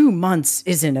 2 months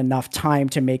isn't enough time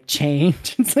to make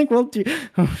change. It's like, well,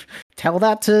 tell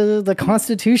that to the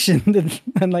Constitution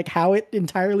and like how it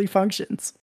entirely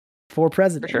functions for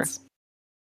presidents. For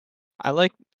sure.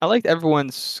 I liked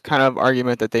everyone's kind of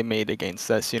argument that they made against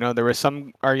this. There were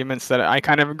some arguments that I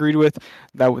kind of agreed with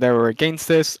that were against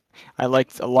this. I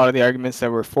liked a lot of the arguments that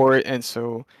were for it, and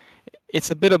so it's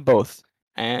a bit of both.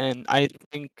 And I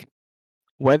think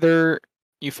whether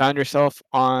you found yourself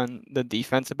on the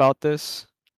defense about this,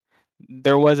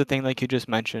 there was a thing like you just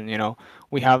mentioned.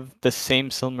 We have the same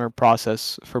similar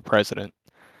process for president.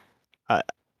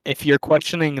 If you're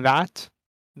questioning that,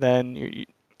 then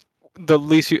the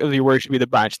least of your worries should be the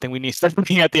branch. Then we need to start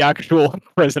looking at the actual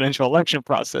presidential election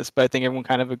process. But I think everyone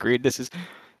kind of agreed this is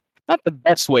not the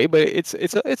best way, but it's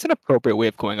an appropriate way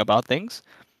of going about things.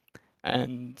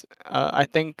 And I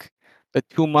think the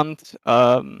 2 month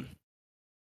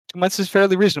 2 months is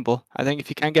fairly reasonable. I think if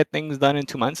you can't get things done in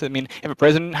 2 months, I mean, if a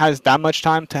president has that much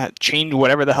time to change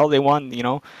whatever the hell they want,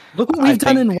 look what we've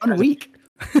done in 1 week.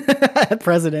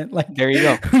 president. There you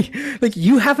go. Like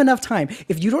you have enough time.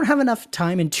 If you don't have enough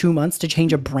time in 2 months to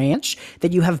change a branch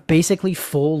that you have basically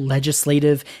full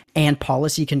legislative and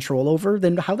policy control over,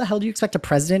 then how the hell do you expect a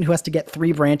president who has to get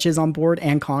three branches on board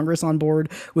and Congress on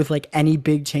board with like any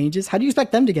big changes? How do you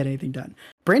expect them to get anything done?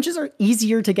 Branches are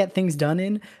easier to get things done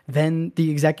in than the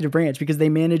executive branch because they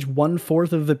manage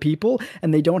 1/4 of the people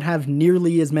and they don't have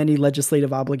nearly as many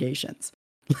legislative obligations.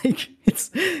 Like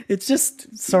it's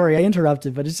just, sorry I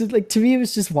interrupted, but it's just like, to me it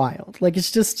was just wild. Like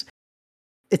it's just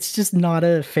not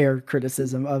a fair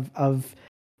criticism of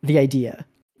the idea.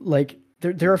 Like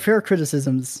there are fair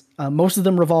criticisms. Most of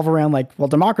them revolve around like, well,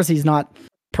 democracy is not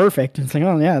perfect. It's like,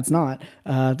 oh yeah, it's not.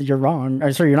 You're wrong.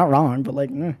 Or sorry, you're not wrong, but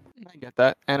like, I get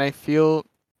that, and I feel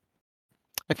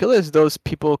as those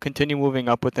people continue moving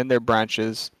up within their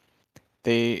branches,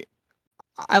 they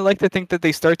I like to think that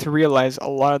they start to realize a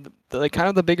lot of like kind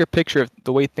of the bigger picture of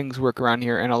the way things work around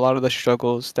here, and a lot of the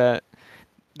struggles that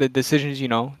the decisions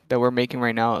that we're making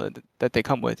right now that they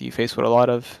come with. You face with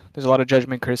there's a lot of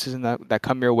judgment, criticism that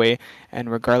come your way,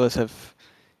 and regardless of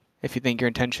if you think your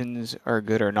intentions are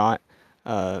good or not,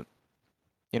 uh,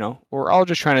 we're all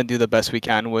just trying to do the best we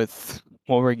can with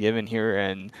what we're given here,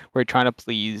 and we're trying to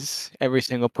please every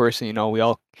single person. We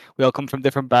all come from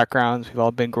different backgrounds. We've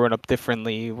all been growing up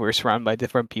differently. We're surrounded by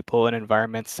different people and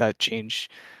environments that change,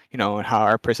 and how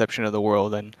our perception of the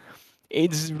world. And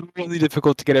it's really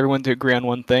difficult to get everyone to agree on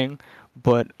one thing.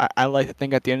 But I like to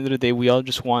think at the end of the day, we all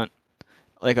just want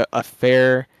like a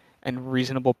fair and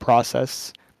reasonable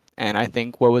process. And I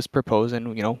think what was proposed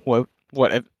and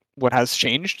what has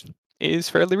changed is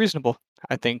fairly reasonable.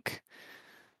 I think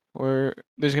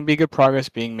there's gonna be good progress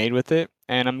being made with it,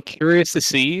 and I'm curious to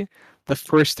see the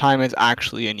first time it's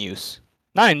actually in use.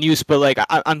 Not in use, but like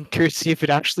I'm curious to see if it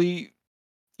actually,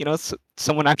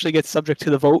 someone actually gets subject to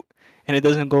the vote and it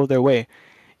doesn't go their way.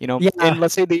 yeah, And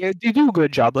let's say they do a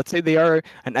good job. Let's say they are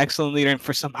an excellent leader, and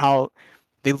for somehow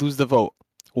they lose the vote.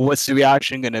 What's the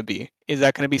reaction gonna be? Is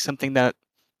that gonna be something that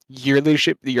your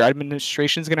leadership, your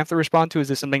administration is gonna have to respond to? Is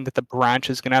this something that the branch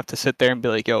is gonna have to sit there and be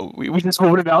like, "Yo, we just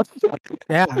voted out"?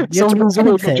 yeah. You have to Someone's reckon doing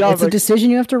a with good it. job. It's a decision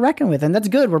you have to reckon with, and that's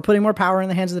good. We're putting more power in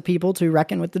the hands of the people to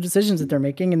reckon with the decisions that they're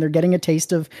making, and they're getting a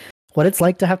taste of what it's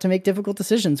like to have to make difficult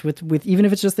decisions with even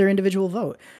if it's just their individual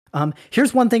vote.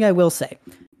 Here's one thing I will say: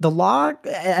 the law,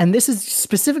 and this is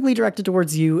specifically directed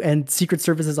towards you and Secret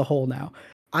Service as a whole. Now,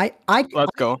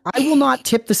 Let's go. I will not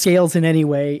tip the scales in any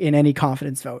way in any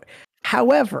confidence vote.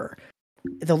 However,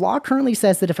 the law currently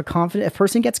says that if a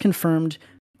person gets confirmed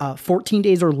 14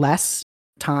 days or less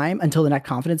time until the next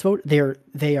confidence vote,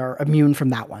 they are immune from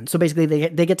that one. So basically,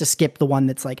 they get to skip the one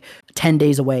that's like 10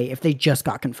 days away if they just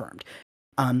got confirmed.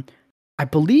 I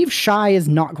believe Shy is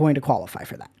not going to qualify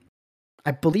for that.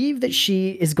 I believe that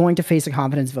she is going to face a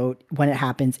confidence vote when it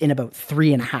happens in about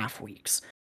 3.5 weeks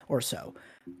or so.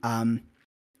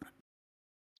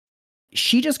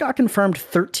 She just got confirmed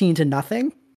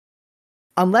 13-0.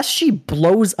 Unless she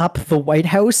blows up the White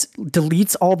House,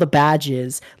 deletes all the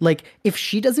badges, like if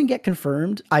she doesn't get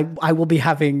confirmed, I will be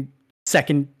having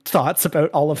second thoughts about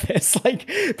all of this,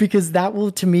 like, because that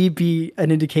will to me be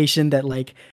an indication that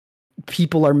like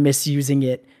people are misusing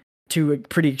it to a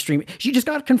pretty extreme. She just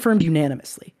got confirmed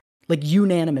unanimously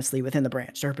within the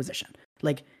branch to her position.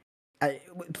 Like,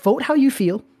 vote how you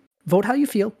feel. Vote how you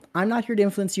feel. I'm not here to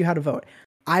influence you how to vote.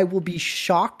 I will be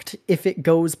shocked if it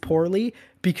goes poorly,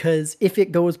 because if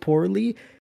it goes poorly,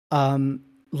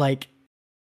 like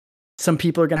some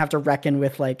people are going to have to reckon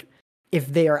with like if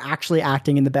they are actually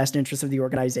acting in the best interest of the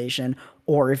organization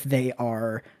or if they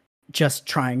are just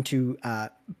trying to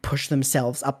push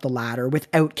themselves up the ladder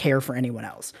without care for anyone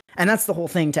else. And that's the whole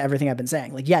thing to everything I've been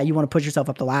saying. Like, yeah, you want to push yourself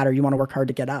up the ladder, you want to work hard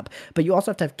to get up, but you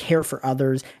also have to have care for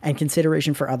others and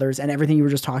consideration for others, and everything you were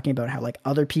just talking about, how like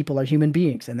other people are human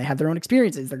beings and they have their own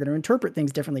experiences. They're going to interpret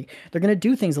things differently. They're going to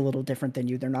do things a little different than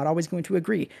you. They're not always going to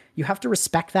agree. You have to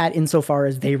respect that insofar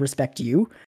as they respect you.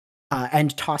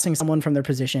 And tossing someone from their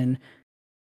position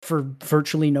for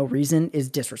virtually no reason is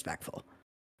disrespectful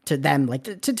to them, like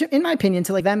to in my opinion,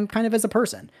 to like them kind of as a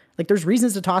person. Like there's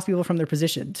reasons to toss people from their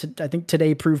position. I think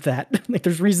today proved that. Like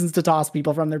there's reasons to toss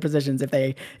people from their positions if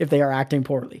they are acting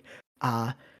poorly.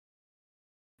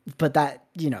 But that,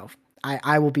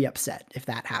 I will be upset if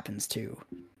that happens to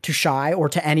Shy or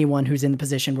to anyone who's in the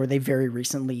position where they very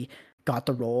recently got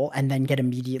the role and then get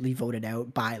immediately voted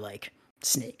out by like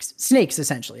snakes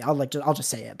essentially. I'll just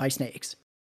say it, by snakes.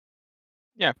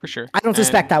 Yeah, for sure. I don't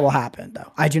suspect that will happen,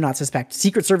 though. I do not suspect.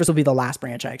 Secret Service will be the last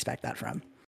branch I expect that from.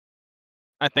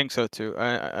 I think so too.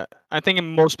 I think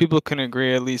most people can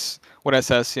agree, at least what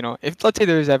SS. If let's say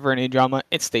there's ever any drama,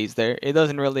 it stays there. It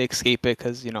doesn't really escape it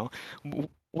because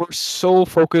we're so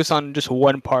focused on just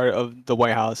one part of the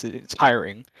White House. It's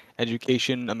hiring,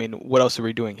 education. I mean, what else are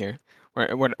we doing here?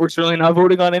 We're certainly not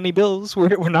voting on any bills.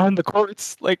 We're not in the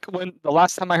courts. Like when the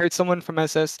last time I heard someone from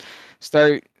SS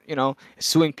start,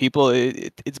 suing people,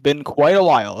 it's been quite a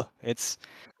while.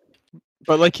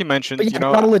 But like you mentioned, But yeah,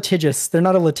 they're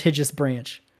not a litigious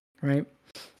branch, right?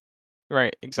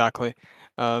 right, exactly.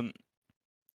 Um,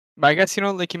 but I guess,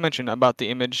 like you mentioned about the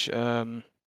image,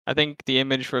 I think the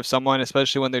image for someone,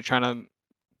 especially when they're trying to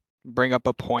bring up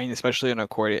a point, especially in a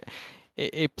court,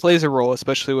 it plays a role,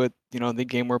 especially with, the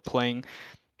game we're playing.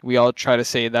 We all try to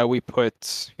say that we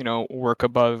put, work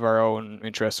above our own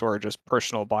interests or just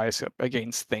personal bias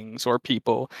against things or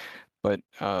people. But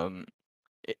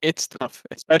it's tough,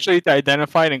 especially to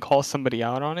identify it and call somebody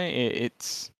out on it.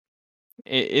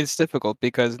 It's difficult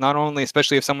because not only,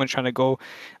 especially if someone's trying to go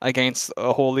against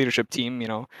a whole leadership team,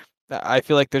 I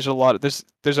feel like there's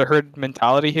a herd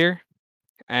mentality here,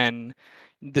 and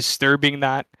disturbing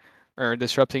that or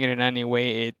disrupting it in any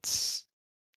way,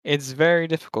 it's very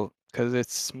difficult because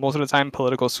it's most of the time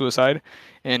political suicide,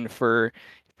 and for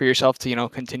yourself to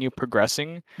continue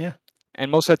progressing. Yeah.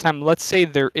 And most of the time, let's say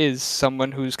there is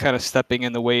someone who's kind of stepping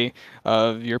in the way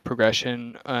of your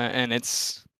progression, and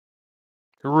it's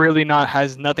really not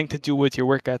has nothing to do with your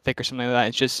work ethic or something like that.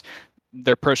 It's just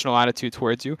their personal attitude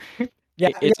towards you. Yeah,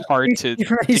 It's hard to any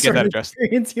get sort that of addressed.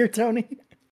 experience here, Tony?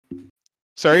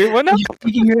 Sorry, what Are now? you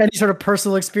speaking of any sort of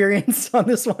personal experience on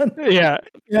this one? Yeah,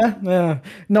 Yeah.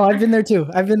 No, I've been there too.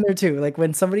 Like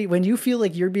when you feel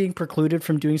like you're being precluded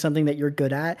from doing something that you're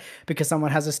good at because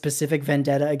someone has a specific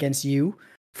vendetta against you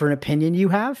for an opinion you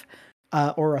have,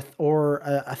 or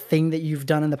a thing that you've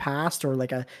done in the past, or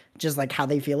like just like how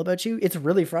they feel about you, it's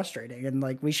really frustrating. And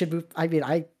like we should move. I mean,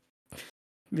 I've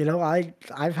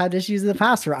had issues in the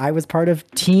past where I was part of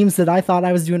teams that I thought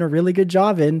I was doing a really good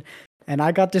job in, and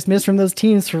I got dismissed from those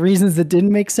teams for reasons that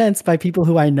didn't make sense by people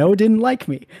who I know didn't like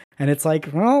me. And it's like,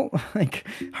 well, like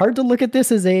hard to look at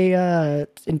this as a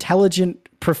intelligent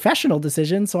professional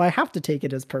decision, so I have to take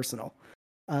it as personal.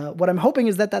 What I'm hoping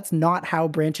is that that's not how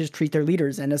branches treat their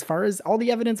leaders. And as far as all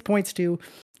the evidence points to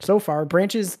so far,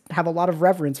 branches have a lot of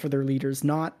reverence for their leaders,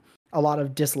 not a lot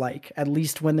of dislike, at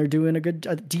least when they're doing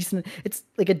it's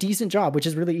like a decent job, which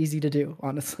is really easy to do,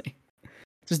 honestly.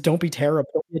 Just don't be terrible.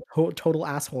 Don't be a total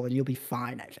asshole and you'll be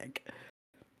fine, I think.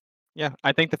 yeah.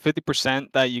 I think the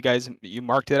 50% that you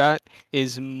marked it at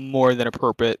is more than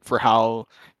appropriate for how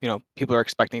people are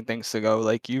expecting things to go.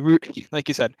 Like like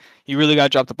you said, you really got to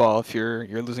drop the ball if you're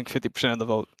losing 50% of the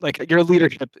vote. Like your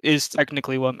leadership is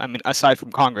technically what I mean. Aside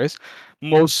from Congress,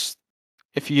 most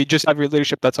if you just have your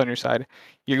leadership that's on your side,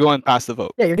 you're going past the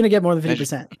vote. Yeah, you're gonna get more than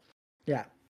 50%. Yeah.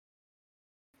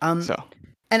 So.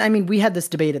 And I mean, we had this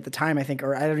debate at the time, I think,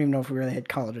 or I don't even know if we really had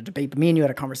called it a debate, but me and you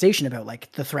had a conversation about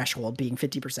like the threshold being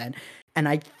 50%.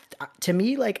 And to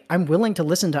me, like, I'm willing to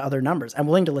listen to other numbers. I'm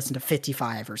willing to listen to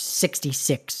 55 or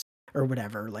 66 or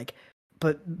whatever. Like,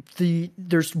 but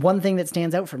there's one thing that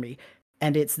stands out for me,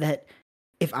 and it's that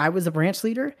if I was a branch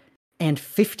leader and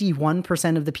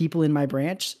 51% of the people in my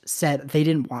branch said they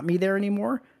didn't want me there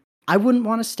anymore, I wouldn't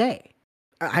want to stay.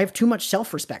 I have too much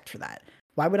self-respect for that.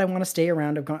 Why would I want to stay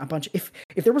around a bunch? If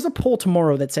there was a poll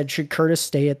tomorrow that said, should Curtis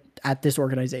stay at this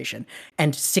organization,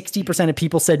 and 60% of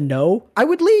people said no, I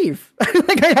would leave.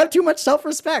 Like, I have too much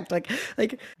self-respect. Like,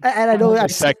 and I know I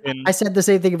said the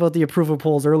same thing about the approval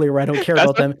polls earlier, where I don't care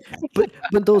about them. But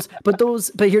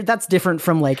here, that's different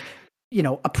from like,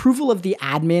 approval of the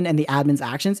admin and the admin's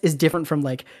actions is different from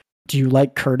like, do you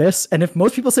like Curtis? And if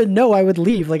most people said no, I would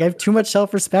leave. Like, I have too much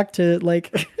self-respect to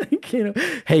like,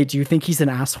 hey, do you think he's an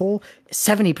asshole?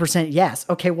 70% yes.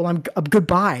 Okay, well, I'm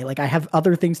goodbye. Like, I have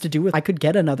other things to do with. I could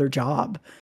get another job.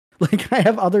 Like, I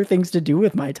have other things to do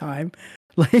with my time.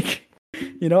 Like,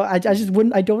 I just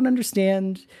wouldn't. I don't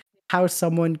understand how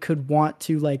someone could want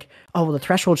to like, oh, well, the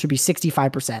threshold should be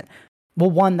 65%. Well,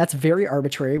 one, that's very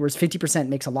arbitrary, whereas 50%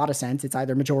 makes a lot of sense. It's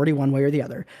either majority one way or the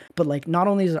other. But like, not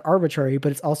only is it arbitrary,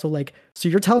 but it's also like, so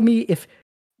you're telling me if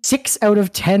 6 out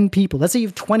of 10 people, let's say you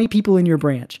have 20 people in your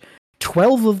branch,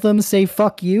 12 of them say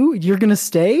fuck you, you're going to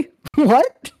stay?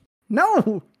 What?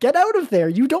 No, get out of there.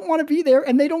 You don't want to be there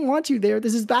and they don't want you there.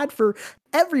 This is bad for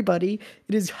everybody.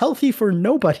 It is healthy for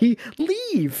nobody.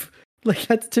 Leave.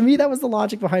 Like, to me, that was the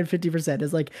logic behind 50%,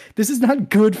 is like, this is not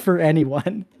good for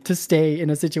anyone to stay in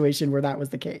a situation where that was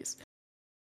the case.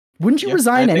 Wouldn't you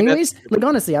resign anyways? Like,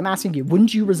 honestly, I'm asking you,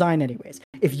 wouldn't you resign anyways?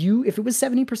 If it was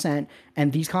 70%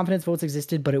 and these confidence votes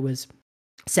existed, but it was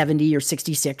 70 or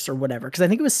 66 or whatever, because I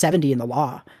think it was 70 in the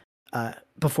law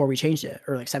before we changed it,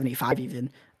 or like 75 even.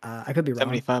 I could be wrong.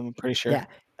 75, I'm pretty sure. Yeah.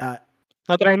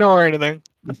 Not that I know or anything.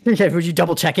 Yeah, were you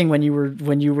double checking when you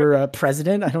were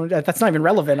president? I don't. That's not even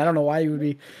relevant. I don't know why you would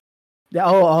be. Yeah,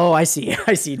 oh, I see.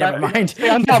 I see. Never mind. Stay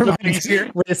on top Never of mind. things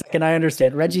here. Wait a second. I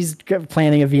understand. Reggie's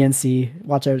planning a VNC.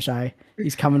 Watch out, Shy.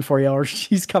 He's coming for you. Or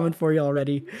he's coming for you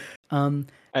already.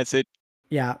 That's it.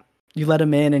 Yeah, you let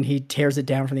him in, and he tears it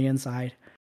down from the inside.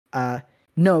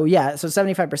 No, yeah. So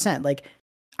 75%. Like,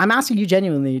 I'm asking you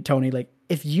genuinely, Tony. Like,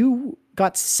 if you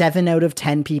got 7 out of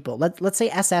 10 people, let's say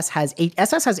SS has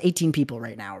 18 people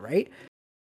right now, right?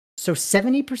 So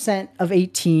 70% of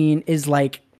 18 is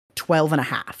like 12 and a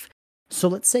half. So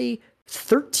let's say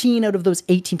 13 out of those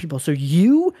 18 people. So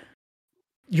you,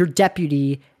 your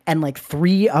deputy, and like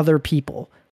 3 other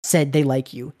people said they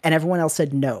like you, and everyone else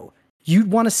said no. You'd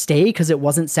want to stay because it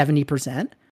wasn't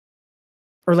 70%?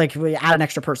 Or like add an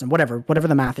extra person, whatever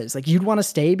the math is. Like, you'd want to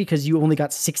stay because you only got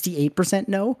 68%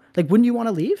 no? Like, wouldn't you want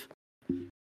to leave?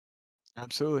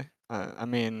 Absolutely. I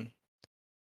mean,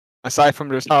 aside from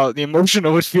just how the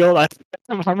emotional would feel,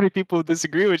 how many people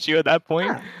disagree with you at that point?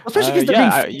 Yeah. Especially because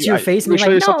they're being to your face and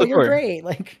you're like, no, you're great.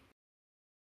 Like,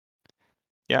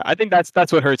 yeah, I think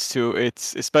that's what hurts too.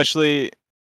 It's especially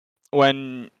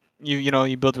when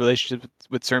you build relationships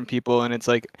with certain people, and it's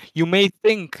like you may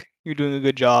think you're doing a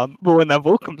good job, but when that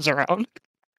vote comes around,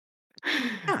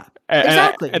 yeah,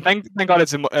 exactly. And thank God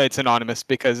it's anonymous,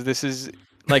 because this is,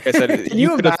 like I said, Can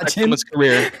you could affect someone's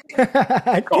career.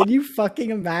 Can you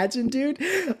fucking imagine, dude?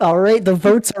 All right, the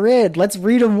votes are in. Let's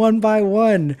read them one by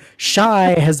one.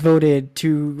 Shy has voted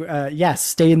to yes,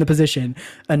 stay in the position.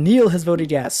 Anil has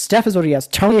voted yes. Steph has voted yes.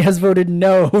 Tony has voted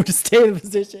no to stay in the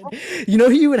position. You know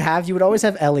who you would have? You would always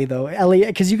have Ellie, though. Ellie,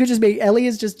 because you could just make Ellie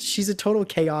is just, she's a total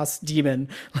chaos demon.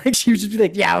 Like, she would just be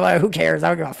like, yeah, well, who cares? I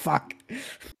don't give a fuck.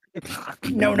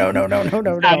 No.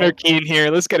 Anarchy in here.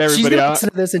 Let's get everybody She's gonna out. listen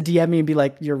to this and DM me and be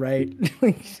like, "You're right."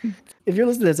 If you're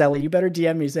listening to this, Ellie, you better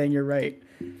DM me saying you're right.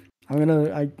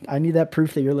 I need that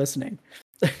proof that you're listening.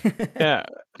 Yeah.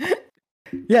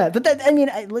 Yeah, but that, I mean,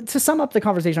 to sum up the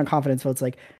conversation on confidence votes,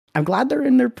 like, I'm glad they're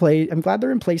in their place. I'm glad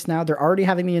they're in place now. They're already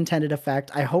having the intended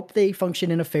effect. I hope they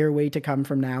function in a fair way to come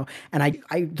from now. And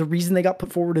the reason they got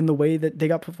put forward in the way that they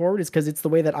got put forward is because it's the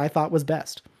way that I thought was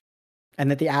best. And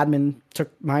that the admin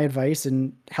took my advice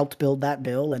and helped build that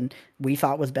bill, and we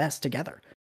thought was best together.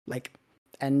 Like,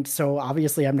 and so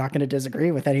obviously I'm not going to disagree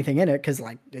with anything in it, because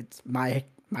like, it's my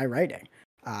writing.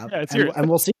 It's and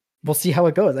we'll see how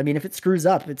it goes. I mean, if it screws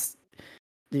up, it's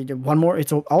one more.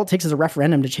 It's all it takes is a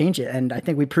referendum to change it, and I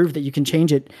think we proved that you can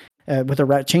change it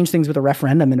change things with a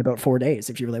referendum in about 4 days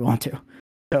if you really want to.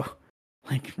 So,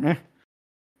 like,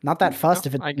 not that fussed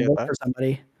if it works for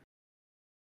somebody.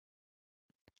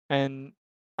 And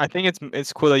I think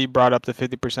it's cool that you brought up the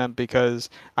 50%, because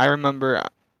I remember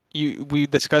we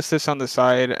discussed this on the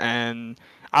side, and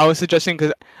I was suggesting,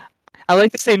 because I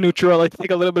like to stay neutral. I like to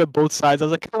take a little bit of both sides. I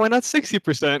was like, why not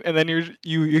 60%? And then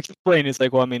you explain, it's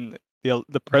like, well, I mean, the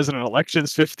president election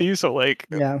is 50, so like,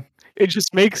 yeah, it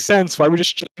just makes sense. Why are we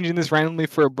just changing this randomly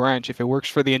for a branch? If it works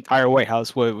for the entire White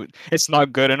House, it's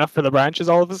not good enough for the branches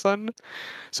all of a sudden?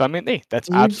 So I mean, hey,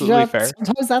 that's absolutely fair.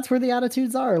 Sometimes that's where the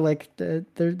attitudes are. Like,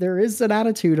 there is an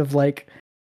attitude of like,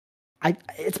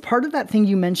 it's part of that thing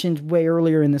you mentioned way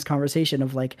earlier in this conversation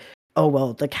of like, oh,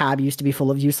 well, the cab used to be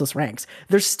full of useless ranks.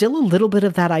 There's still a little bit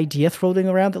of that idea floating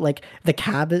around that like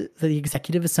the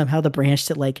executive is somehow the branch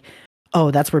that like, oh,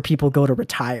 that's where people go to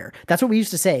retire. That's what we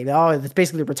used to say. Oh, it's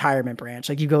basically a retirement branch.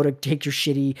 Like, you go to take your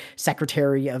shitty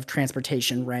Secretary of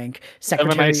Transportation rank.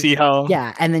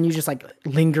 Yeah, and then you just like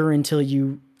linger until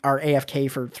you are AFK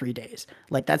for 3 days.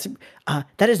 Like, that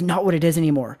is not what it is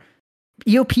anymore.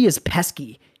 EOP is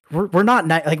pesky. We're not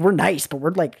like, we're nice, but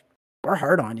we're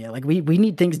hard on you. Like, we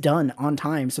need things done on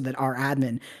time so that our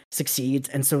admin succeeds,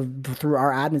 and so through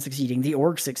our admin succeeding, the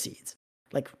org succeeds.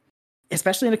 Like,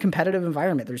 especially in a competitive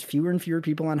environment, there's fewer and fewer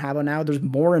people on Habbo now. There's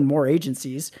more and more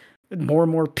agencies, more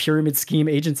and more pyramid scheme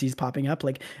agencies popping up.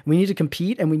 Like, we need to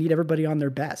compete, and we need everybody on their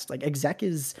best. Like, exec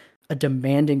is a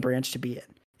demanding branch to be in.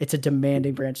 It's a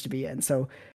demanding branch to be in. So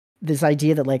this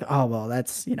idea that like, oh, well,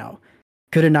 that's,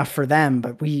 good enough for them,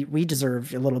 but we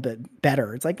deserve a little bit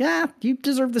better. It's like, you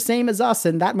deserve the same as us,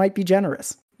 and that might be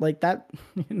generous. Like that,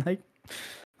 like,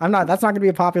 that's not going to be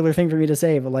a popular thing for me to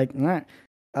say, but like,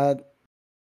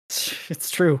 it's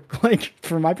true. Like,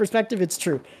 from my perspective, it's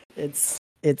true. It's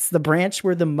the branch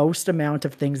where the most amount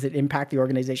of things that impact the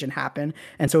organization happen.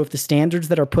 And so if the standards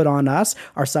that are put on us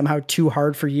are somehow too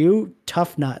hard for you,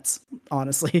 tough nuts,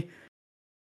 honestly.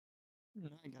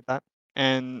 I get that.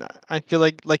 And I feel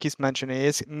like he's mentioned, it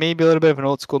is maybe a little bit of an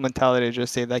old school mentality to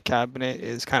just say that cabinet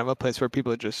is kind of a place where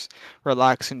people just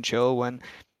relax and chill, when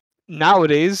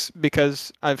nowadays,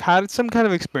 because I've had some kind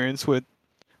of experience with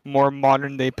more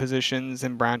modern day positions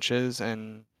and branches,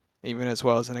 and even as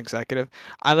well as an executive.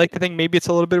 I like to think maybe it's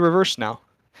a little bit reversed now.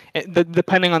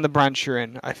 Depending on the branch you're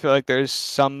in, I feel like there's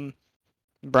some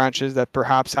branches that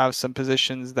perhaps have some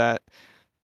positions that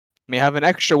may have an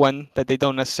extra one that they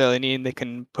don't necessarily need, and they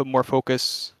can put more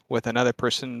focus with another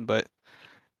person. But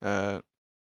uh,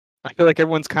 I feel like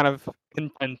everyone's kind of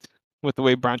content with the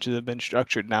way branches have been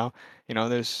structured now.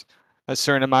 There's a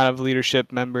certain amount of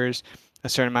leadership members, a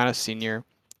certain amount of senior.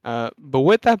 But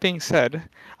with that being said,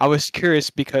 I was curious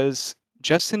because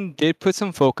Justin did put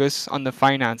some focus on the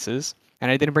finances,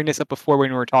 and I didn't bring this up before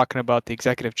when we were talking about the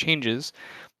executive changes.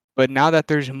 But now that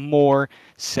there's more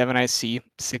 7IC,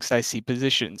 6IC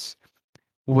positions,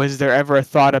 was there ever a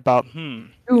thought about, Too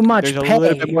there's much a little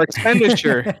bit pay. more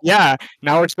expenditure. Yeah,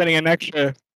 now we're spending an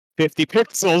extra 50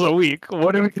 pixels a week.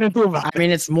 What are we going to do about I it?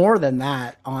 mean, it's more than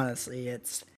that, honestly.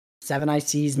 It's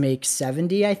 7ICs make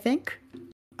 70, I think.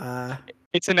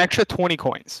 It's an extra 20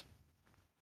 coins.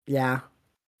 Yeah.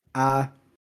 Uh,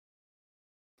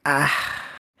 uh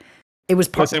it was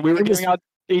part Listen, we were it was giving out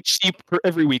HC per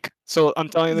every week. So I'm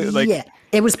telling you, like, yeah,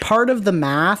 it was part of the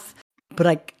math, but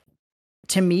like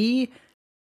to me,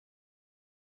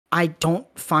 I don't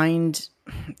find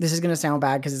this is gonna sound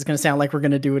bad because it's gonna sound like we're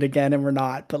gonna do it again and we're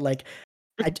not, but like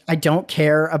I don't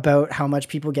care about how much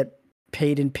people get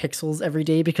paid in pixels every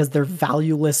day because they're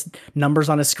valueless numbers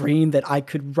on a screen that I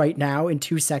could right now in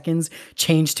 2 seconds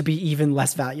change to be even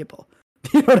less valuable.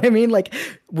 You know what I mean? Like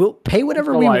we'll pay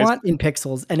whatever we centralized. want in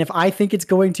pixels, and if I think it's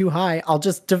going too high, we'll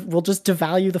just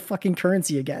devalue the fucking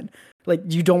currency again. Like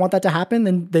you don't want that to happen,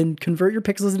 then convert your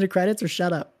pixels into credits or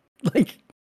shut up. Like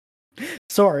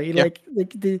sorry, Yeah.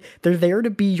 they're there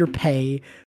to be your pay,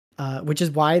 which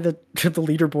is why the the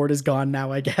leaderboard is gone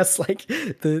now. I guess like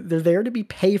they're there to be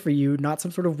pay for you, not some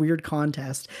sort of weird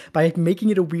contest. By making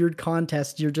it a weird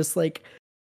contest, you're just like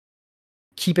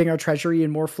keeping our treasury in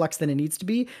more flux than it needs to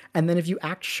be. And then if you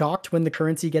act shocked when the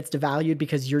currency gets devalued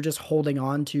because you're just holding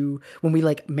on to when we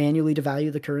like manually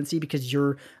devalue the currency because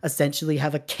you're essentially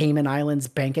have a Cayman Islands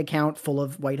bank account full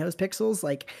of White House pixels,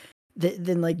 like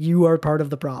then like you are part of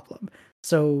the problem.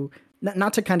 So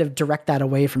not to kind of direct that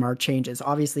away from our changes.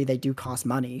 Obviously they do cost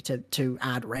money to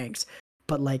add ranks,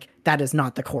 but like that is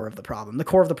not the core of the problem. The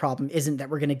core of the problem isn't that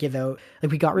we're going to give out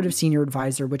like we got rid of senior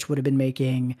advisor, which would have been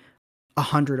making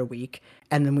 100 a week,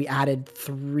 and then we added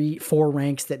 4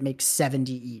 ranks that make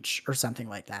 70 each or something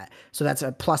like that. So that's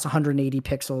a plus 180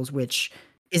 pixels, which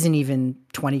isn't even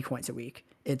 20 coins a week.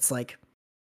 It's like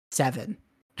 7.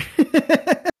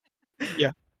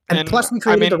 Yeah. And And plus we I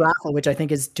created the mean, raffle, which I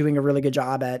think is doing a really good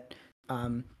job at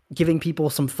giving people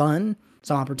some fun,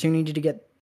 some opportunity to get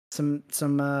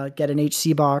get an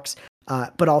HC box,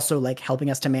 but also like helping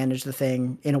us to manage the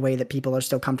thing in a way that people are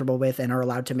still comfortable with and are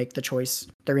allowed to make the choice,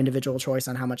 their individual choice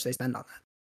on how much they spend on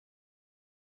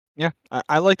that. yeah,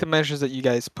 I like the measures that you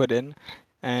guys put in.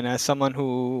 And as someone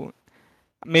who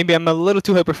maybe I'm a little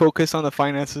too hyper focused on the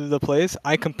finances of the place,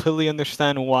 I completely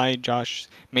understand why Josh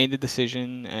made the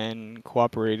decision and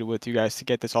cooperated with you guys to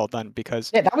get this all done. Because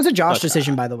Yeah, that was a Josh look,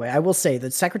 decision, by the way. I will say the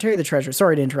Secretary of the Treasury.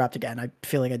 Sorry to interrupt again. I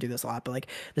feel like I do this a lot, but like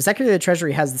the Secretary of the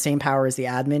Treasury has the same power as the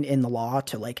admin in the law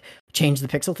to like change the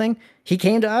pixel thing. He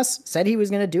came to us, said he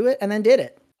was going to do it, and then did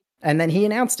it, and then he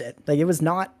announced it. Like it was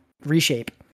not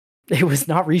reshape. It was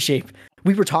not reshape.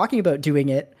 We were talking about doing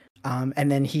it, and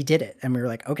then he did it, and we were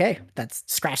like, okay, that's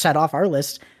scratch that off our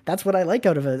list. That's what I like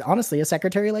out of it. Honestly, a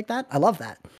secretary like that, I love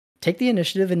that. Take the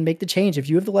initiative and make the change. If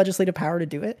you have the legislative power to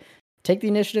do it, take the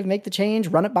initiative, make the change,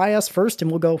 run it by us first, and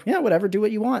we'll go, yeah, whatever, do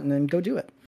what you want, and then go do it.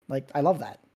 Like, I love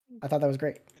that. I thought that was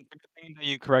great. it's a good thing that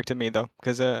you corrected me though,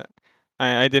 because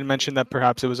I did mention that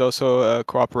perhaps it was also a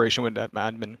cooperation with that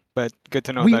admin, but good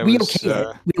to know We that it we was.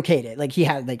 okayed it. We okayed it. Like he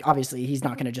had like obviously he's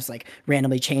not gonna just like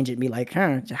randomly change it and be like,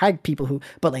 hi people who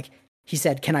but like he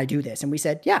said, can I do this? And we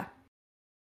said, yeah.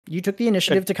 You took the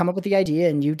initiative Good. to come up with the idea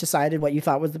and you decided what you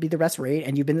thought was to be the best rate,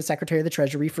 and you've been the Secretary of the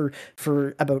Treasury for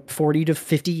about 40 to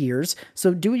 50 years.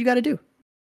 So do what you gotta do.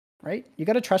 Right? You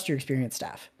gotta trust your experienced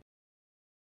staff.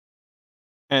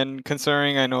 And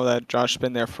considering I know that Josh's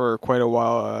been there for quite a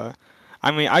while,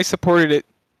 I mean, I supported it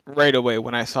right away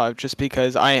when I saw it, just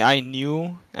because I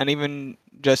knew, and even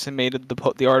Justin made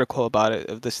the article about it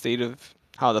of the state of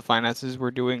how the finances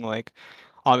were doing. Like,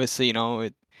 obviously,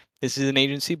 this is an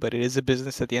agency, but it is a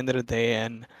business at the end of the day,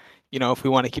 and if we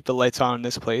want to keep the lights on in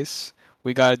this place,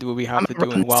 we got to do what we I'm have to gonna do.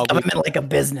 run And this while we, government like a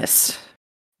business.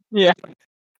 yeah,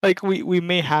 like we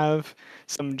may have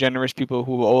some generous people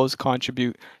who will always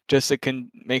contribute just to can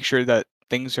make sure that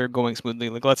things are going smoothly.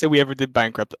 Like, let's say we ever did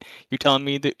bankrupt, you're telling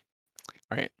me that,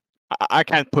 right? I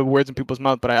can't put words in people's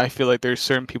mouth, but I feel like there's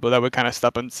certain people that would kind of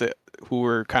step and sit who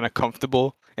were kind of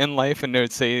comfortable in life, and they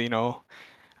would say, all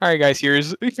right, guys,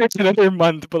 here's another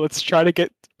month, but let's try to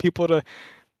get people to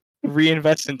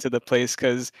reinvest into the place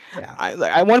because Yeah.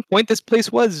 at one point this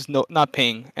place was not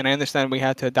paying, and I understand we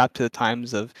had to adapt to the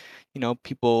times of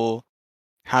people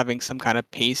having some kind of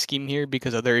pay scheme here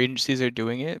because other agencies are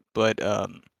doing it, but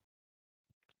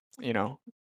you know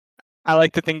I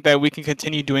like to think that we can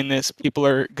continue doing this. People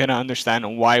are gonna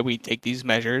understand why we take these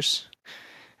measures.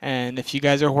 And if you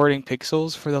guys are hoarding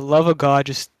pixels, for the love of God,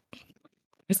 just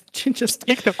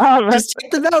take them out, man. Just take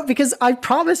them out because I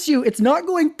promise you, it's not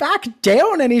going back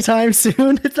down anytime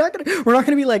soon. We're not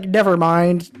gonna be like, never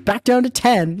mind, back down to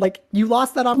 10. Like you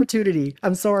lost that opportunity.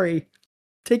 I'm sorry.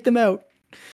 Take them out.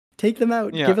 Take them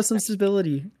out. Yeah, Give us some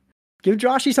stability. Give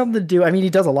Joshy something to do. I mean, he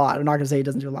does a lot. I'm not gonna say he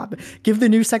doesn't do a lot, but give the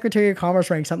new Secretary of Commerce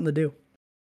rank something to do.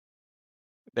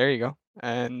 there you go.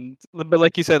 But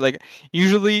like you said, like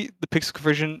usually the pixel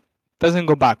conversion doesn't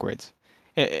go backwards.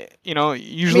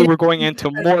 Usually we're going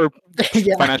into more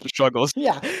Yeah. financial struggles.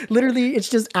 Yeah, literally, it's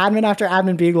just admin after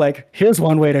admin being like, "Here's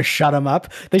one way to shut them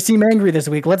up. They seem angry this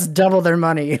week. Let's double their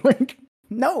money." Like,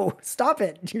 no, stop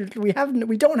it. We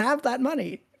don't have that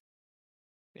money.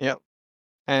 Yep.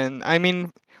 And I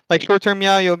mean, like short term,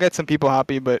 yeah, you'll get some people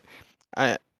happy, but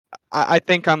I I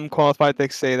think I'm qualified to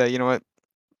say that what,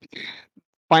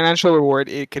 financial reward,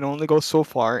 it can only go so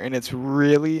far, and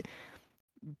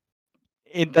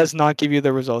it does not give you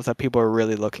the results that people are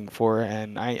really looking for.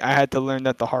 And I had to learn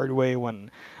that the hard way when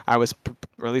I was,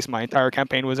 or at least my entire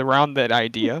campaign was around that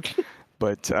idea.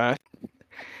 But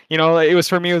it was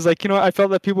for me. It was like I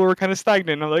felt that people were kind of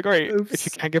stagnant. I'm like, all right, if you Oops.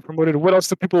 can't get promoted, what else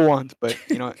do people want? But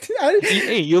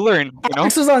hey, you learn.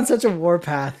 Alex was on such a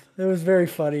warpath. It was very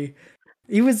funny.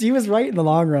 He was right in the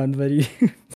long run, but he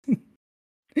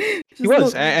He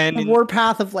was, the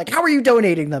warpath of like, how are you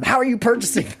donating them? How are you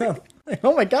purchasing them? Like,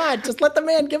 oh my god, just let the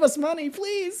man give us money,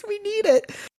 please. We need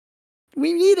it.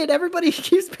 We need it. Everybody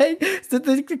keeps paying.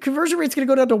 The conversion rate's going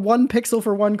to go down to 1 pixel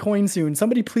for 1 coin soon.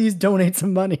 Somebody please donate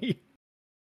some money.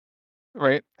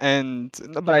 right.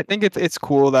 But I think it's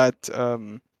cool that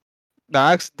the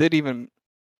Axe did even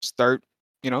start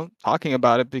talking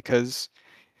about it, because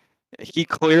he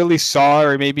clearly saw,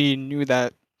 or maybe knew,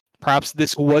 that perhaps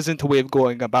this wasn't the way of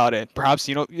going about it. Perhaps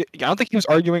I don't think he was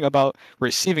arguing about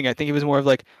receiving. I think he was more of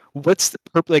like, what's the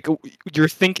purpose? Like, you're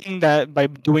thinking that by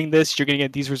doing this you're going to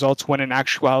get these results, when in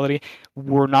actuality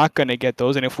we're not going to get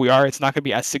those, and if we are, it's not going to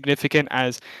be as significant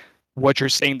as what you're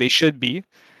saying they should be.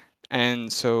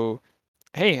 And so,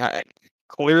 hey,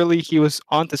 clearly he was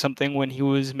onto something when he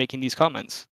was making these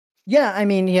comments. Yeah, I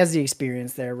mean, he has the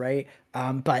experience there, right?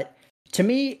 But to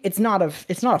me, it's not a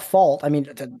fault. I mean,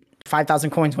 5,000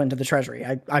 coins went to the treasury.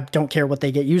 I don't care what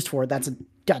they get used for. That's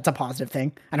a positive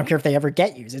thing. I don't care if they ever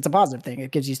get used. It's a positive thing.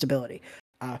 It gives you stability.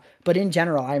 But in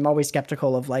general, I'm always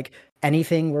skeptical of like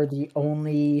anything where the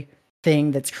only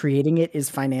thing that's creating it is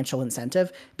financial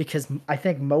incentive, because I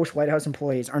think most White House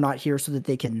employees are not here so that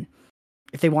they can,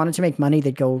 if they wanted to make money,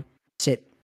 they'd go sit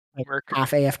like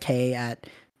half AFK at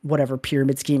whatever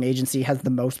pyramid scheme agency has the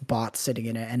most bots sitting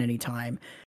in it at any time,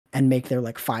 and make their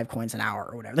like 5 coins an hour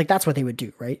or whatever. Like that's what they would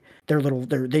do, right?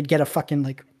 They'd get a fucking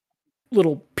like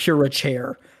little Pura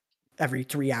chair every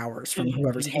 3 hours from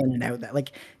whoever's handing out that.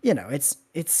 Like, it's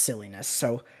silliness.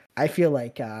 So I feel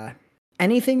like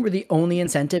anything where the only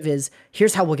incentive is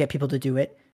here's how we'll get people to do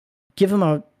it. Give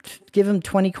them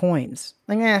 20 coins.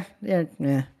 Like, yeah.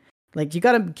 Like you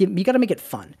gotta make it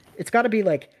fun. It's gotta be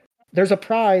like, there's a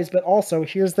prize, but also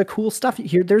here's the cool stuff.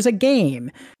 Here, there's a game.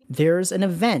 There's an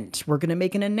event. We're going to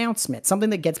make an announcement. Something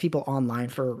that gets people online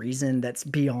for a reason that's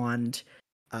beyond,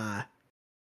 come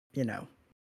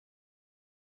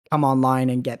online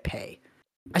and get pay.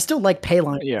 I still like pay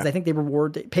lines. Yeah. I think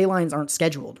pay lines aren't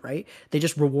scheduled, right? They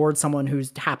just reward someone who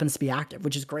happens to be active,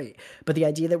 which is great. But the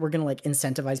idea that we're going to like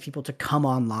incentivize people to come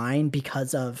online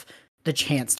because of the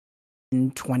chance to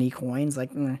win 20 coins,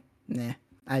 like, nah.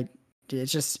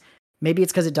 It's just, maybe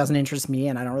it's because it doesn't interest me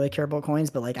and I don't really care about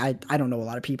coins, but like I don't know a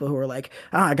lot of people who are like,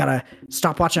 I gotta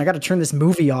stop watching, I gotta turn this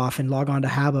movie off and log on to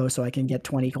Habbo so I can get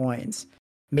 20 coins.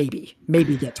 Maybe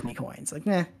get 20 coins. Like,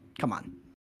 come on.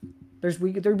 There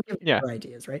are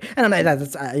ideas, right? And I mean,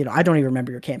 that's I don't even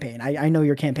remember your campaign. I know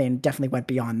your campaign definitely went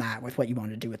beyond that with what you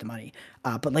wanted to do with the money.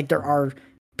 But like there are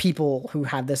people who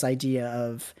have this idea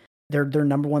of their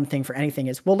number one thing for anything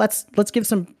is, well, let's give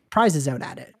some prizes out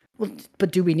at it. Well,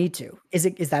 but do we need to? Is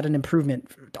that an improvement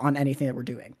on anything that we're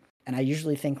doing? And I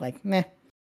usually think like,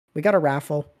 we got a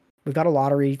raffle, we've got a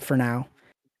lottery for now,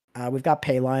 we've got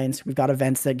pay lines, we've got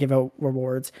events that give out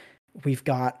rewards, we've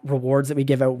got rewards that we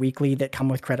give out weekly that come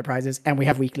with credit prizes, and we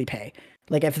have weekly pay.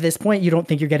 Like if at this point you don't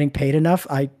think you're getting paid enough,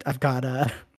 I've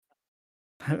got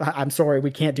I'm sorry,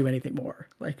 we can't do anything more.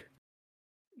 Like,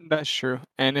 That's true.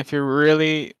 And if you're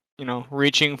really,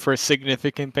 reaching for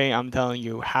significant pay, I'm telling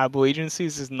you, Habbo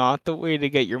agencies is not the way to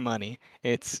get your money.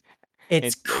 It's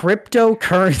it's it.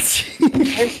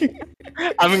 cryptocurrency.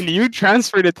 I mean, you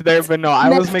transferred it to there, but no,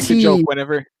 I always make the joke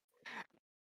NFT.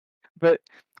 but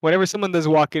whenever someone does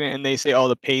walk in and they say, "Oh,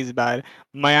 the pay is bad,"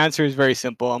 my answer is very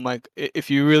simple. I'm like, if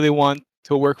you really want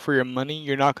to work for your money,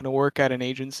 you're not going to work at an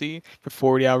agency for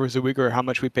 40 hours a week or how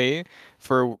much we pay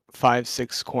for 5,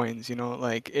 6 coins.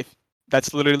 Like if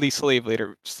that's literally slave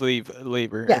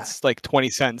labor. Yeah. It's like 20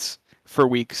 cents for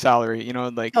week salary.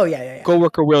 Like Oh yeah, yeah, yeah. go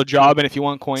work a real job, and if you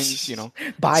want coins,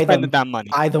 Buy spend them. that money.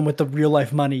 Buy them with the real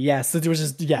life money. Yes, it was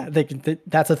just yeah. They can.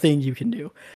 That's a thing you can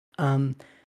do. Um,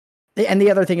 and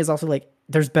the other thing is also like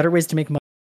there's better ways to make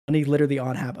money literally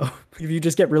on Habbo. If you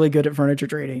just get really good at furniture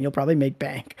trading, you'll probably make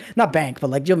bank. Not bank, but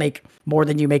like you'll make more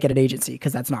than you make at an agency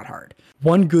because that's not hard.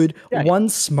 Yeah. One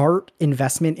smart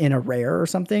investment in a rare or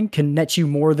something can net you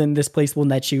more than this place will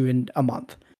net you in a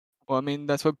month. Well, I mean,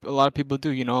 that's what a lot of people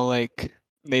do. Like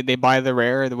they buy the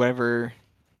rare, the whatever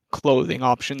clothing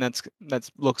option that's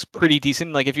looks pretty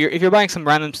decent. Like if you're buying some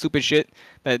random stupid shit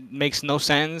that makes no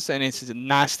sense and it's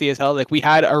nasty as hell. Like we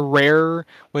had a rare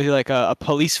with like a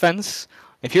police fence.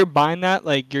 If you're buying that,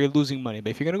 like you're losing money.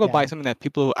 But if you're gonna go buy Yeah. something that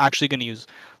people are actually gonna use,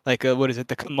 like what is it,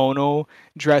 the kimono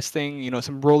dress thing?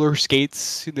 Some roller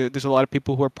skates. There's a lot of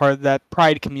people who are part of that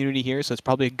pride community here, so it's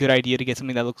probably a good idea to get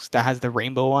something that has the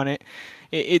rainbow on it.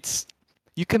 It's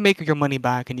you can make your money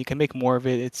back and you can make more of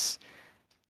it.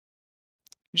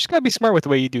 You just gotta be smart with the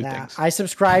way you do Yeah. things. I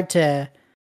subscribe to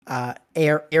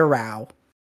Airrow.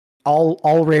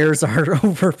 All rares are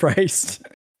overpriced.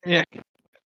 Yeah.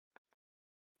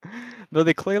 Though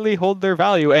they clearly hold their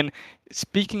value. And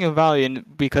speaking of value,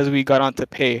 and because we got on to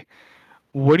pay,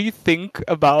 what do you think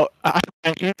about? I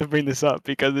hate to bring this up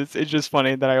because it's just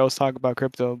funny that I always talk about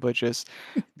crypto, but just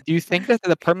do you think that the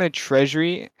Department of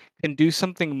Treasury can do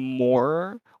something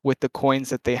more with the coins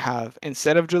that they have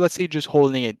instead of let's say just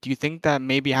holding it? Do you think that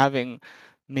maybe having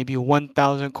maybe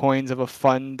 1,000 coins of a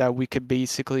fund that we could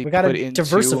basically We got to put into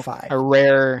diversify. a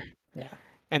rare Yeah.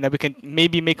 and that we can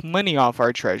maybe make money off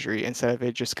our treasury instead of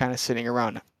it just kind of sitting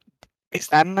around. Is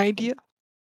that an idea?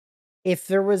 If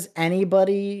there was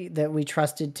anybody that we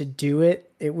trusted to do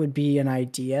it, it would be an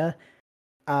idea.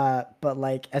 But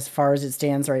like as far as it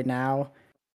stands right now,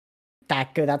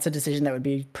 that's a decision that would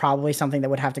be probably something that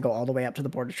would have to go all the way up to the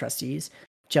board of trustees,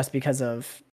 just because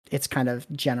of its kind of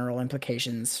general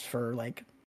implications for like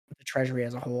the treasury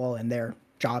as a whole, and their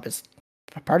job is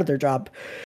part of their job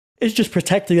is just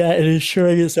protecting that and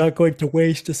ensuring it's not going to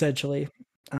waste essentially.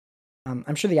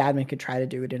 I'm sure the admin could try to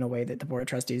do it in a way that the board of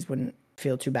trustees wouldn't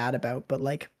feel too bad about, but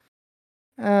like,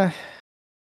 uh,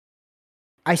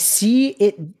 I see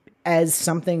it as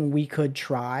something we could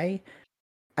try.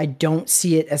 I don't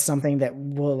see it as something that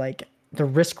will like the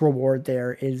risk reward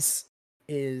there is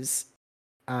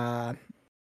uh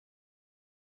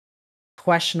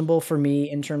questionable for me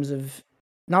in terms of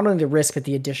not only the risk but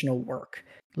the additional work.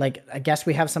 Like I guess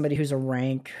we have somebody who's a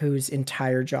rank whose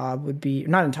entire job would be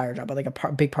not entire job, but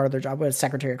like big part of their job was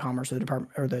Secretary of Commerce or the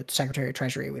Department or the Secretary of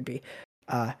Treasury would be,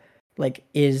 uh, like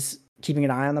is keeping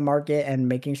an eye on the market and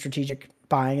making strategic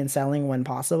buying and selling when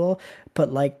possible.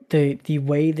 But like the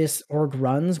way this org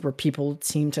runs, where people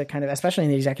seem to kind of, especially in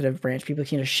the executive branch, people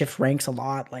seem to shift ranks a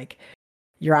lot. Like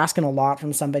you're asking a lot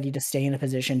from somebody to stay in a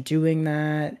position doing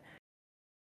that.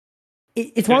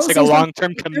 It's And one of it's those like a things where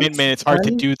long-term if there was commitment. It's hard to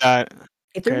one do that.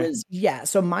 if there Okay. was yeah,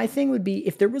 so my thing would be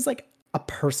if there was like a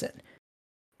person.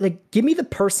 Like give me the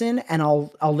person and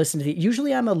I'll listen to the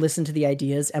usually I'm a listen to the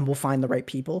ideas and we'll find the right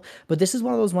people. But this is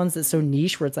one of those ones that's so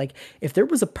niche where it's like if there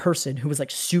was a person who was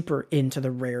like super into the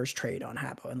rares trade on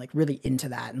Habbo and like really into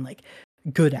that and like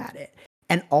good at it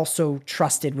and also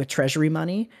trusted with treasury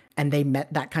money and they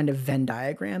met that kind of Venn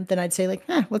diagram, then I'd say like,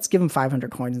 let's give them 500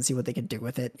 coins and see what they could do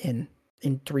with it in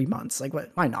 3 months. Like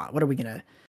what? Why not? What are we gonna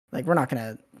like? We're not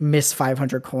gonna miss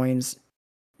 500 coins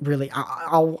really.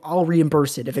 I'll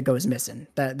reimburse it if it goes missing.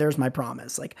 There's my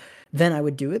promise. Like then I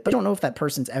would do it, but I don't know if that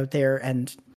person's out there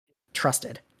and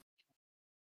trusted.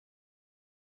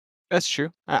 That's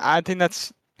true. I think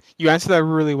you answered that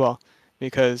really well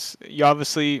because you're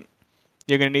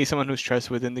gonna need someone who's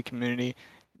trusted within the community.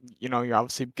 You're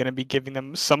obviously gonna be giving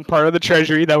them some part of the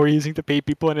treasury that we're using to pay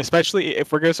people, and especially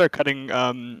if we're gonna start cutting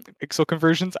pixel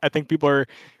conversions, I think people are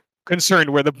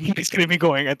concerned where the money's gonna be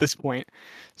going at this point.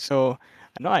 So,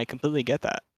 no, I completely get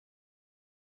that.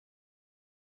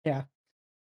 Yeah.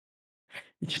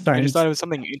 I Sorry. just thought it was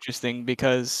something interesting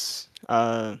because,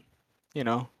 you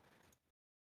know,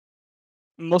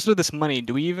 most of this money,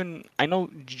 do we even? I know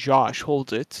Josh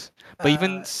holds it, but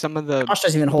even some of the Josh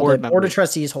doesn't even hold board it. Board of members.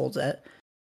 Trustees holds it.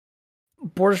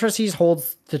 Board of Trustees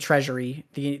holds the Treasury,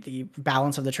 the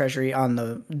balance of the Treasury on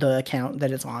the account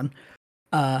that it's on.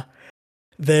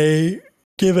 They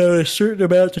give out a certain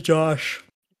amount to Josh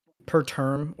per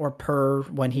term or per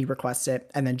when he requests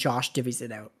it, and then Josh divvies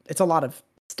it out. It's a lot of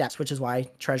steps, which is why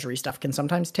Treasury stuff can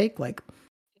sometimes take like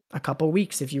a couple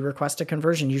weeks if you request a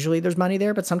conversion. Usually there's money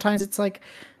there, but sometimes it's like,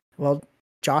 well,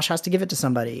 Josh has to give it to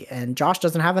somebody, and Josh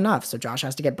doesn't have enough, so Josh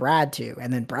has to get Brad to.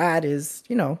 And then Brad is,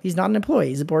 he's not an employee;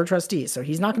 he's a board trustee, so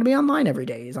he's not going to be online every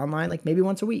day. He's online like maybe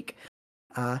once a week,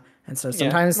 and so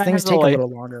sometimes things take a little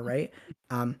longer, right?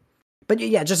 But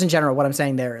yeah, just in general, what I'm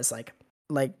saying there is like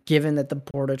given that the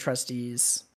board of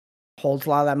trustees holds a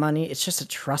lot of that money, it's just a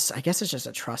trust. I guess it's just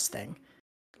a trust thing.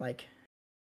 Like,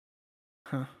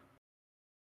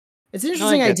 it's an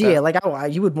interesting idea. Like,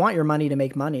 you would want your money to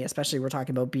make money, especially we're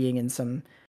talking about being in some.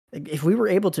 If we were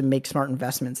able to make smart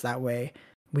investments that way,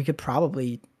 we could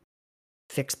probably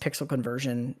fix pixel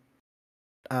conversion.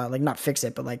 Like not fix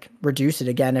it, but like reduce it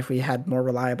again if we had more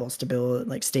reliable,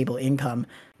 stable income.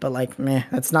 But like,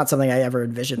 that's not something I ever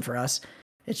envisioned for us.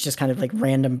 It's just kind of like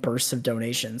random bursts of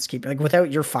donations.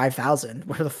 Without your 5,000,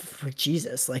 where the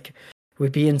Jesus, like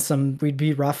we'd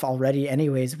be rough already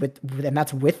anyways and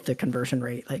that's with the conversion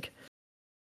rate like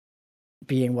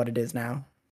being what it is now.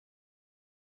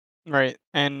 Right,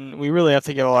 and we really have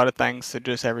to give a lot of thanks to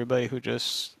just everybody who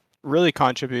just really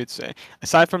contributes.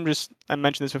 Aside from just, I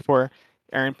mentioned this before,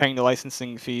 Aaron paying the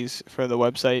licensing fees for the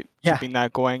website, keeping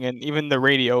that going, and even the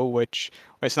radio, which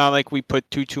it's not like we put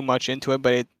too much into it,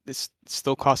 but it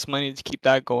still costs money to keep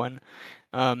that going.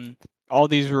 All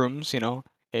these rooms,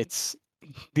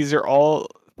 these are all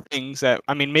things that,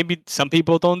 I mean, maybe some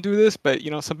people don't do this, but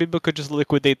some people could just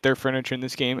liquidate their furniture in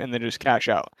this game and then just cash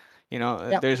out.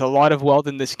 There's a lot of wealth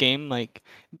in this game. Like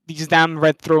these damn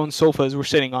red throne sofas we're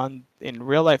sitting on in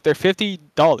real life, they're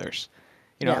 $50.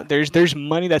 There's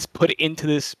money that's put into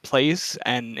this place,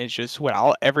 and it's just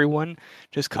without everyone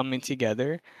just coming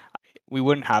together, we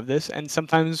wouldn't have this. And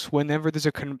sometimes whenever there's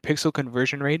a pixel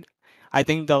conversion rate, I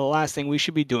think the last thing we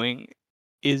should be doing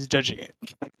is judging it.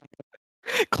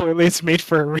 Clearly, it's made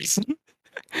for a reason,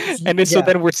 and so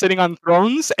then we're sitting on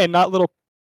thrones and not little.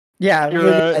 Here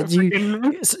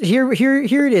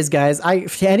it is, guys.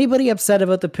 To anybody upset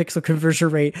about the pixel conversion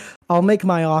rate, I'll make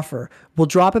my offer. We'll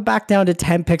drop it back down to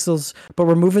 10 pixels, but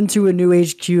we're moving to a new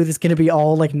HQ that's going to be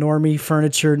all like normie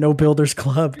furniture, no builders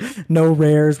club, no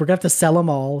rares. We're going to have to sell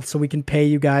them all so we can pay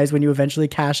you guys when you eventually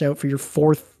cash out for your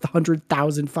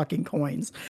 400,000 fucking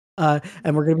coins. And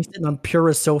we're going to be sitting on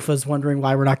Pura sofas wondering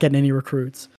why we're not getting any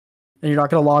recruits. And you're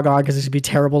not going to log on because it's going to be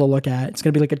terrible to look at. It's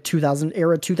going to be like a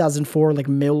 2004 like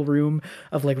mill room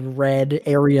of like red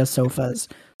area sofas.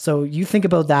 So you think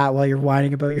about that while you're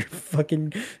whining about your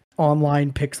fucking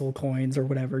online pixel coins or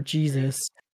whatever. Jesus.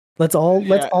 Let's all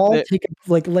take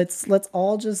like let's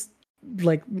all just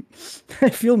like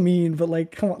I feel mean, but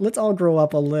like come on, let's all grow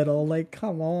up a little. Like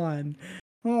come on.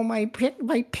 Oh my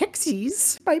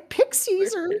pixies. My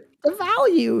pixies are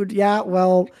valued. Yeah,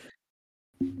 well,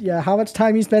 yeah, how much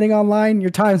time you spending online?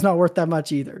 Your time's not worth that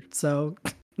much either. So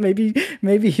maybe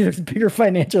there's bigger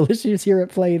financial issues here at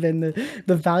play than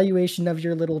the valuation of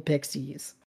your little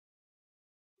pixies.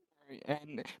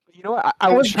 And you know what?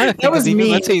 I was trying to think. That was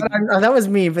me. That was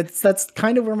me, but that's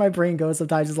kind of where my brain goes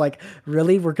sometimes. It's like,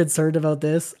 really, we're concerned about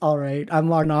this. All right, I'm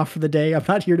logging off for the day. I'm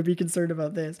not here to be concerned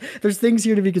about this. There's things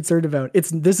here to be concerned about.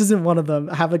 This isn't one of them.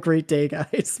 Have a great day,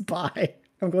 guys. Bye.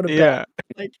 I'm going to bed.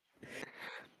 Like.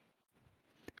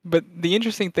 But the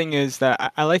interesting thing is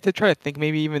that I like to try to think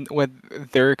maybe even what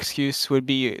their excuse would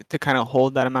be to kind of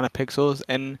hold that amount of pixels.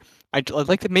 And I'd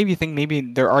like to maybe think maybe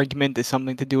their argument is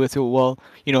something to do with, well,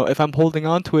 if I'm holding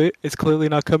on to it, it's clearly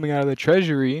not coming out of the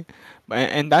treasury.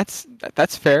 And that's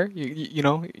fair,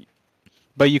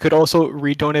 but you could also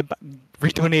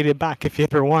redonate it back if you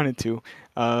ever wanted to.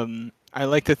 I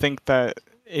like to think that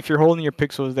if you're holding your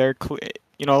pixels there,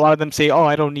 a lot of them say, oh,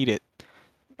 I don't need it.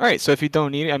 All right, so if you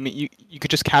don't need it, I mean, you could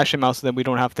just cash them out so that we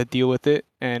don't have to deal with it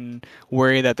and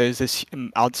worry that there's this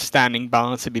outstanding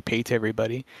balance to be paid to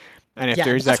everybody. And if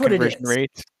there's that conversion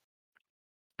rate,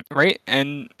 right?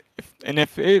 And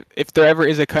if there ever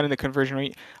is a cut in the conversion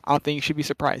rate, I don't think you should be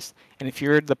surprised. And if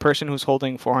you're the person who's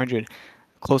holding 400,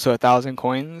 close to 1,000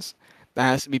 coins, that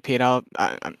has to be paid out.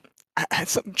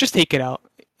 Just take it out.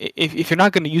 If you're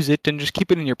not going to use it, then just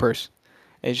keep it in your purse.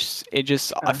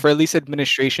 For at least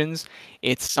administrations,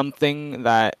 it's something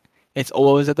that it's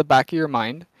always at the back of your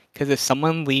mind. Because if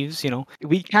someone leaves,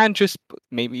 we can't just,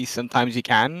 maybe sometimes you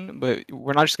can, but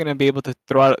we're not just going to be able to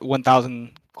throw out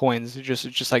 1,000 coins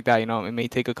just like that. You know, it may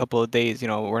take a couple of days. You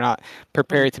know, we're not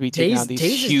prepared to be taking on these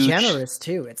days is huge. generous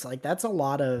too. It's like that's a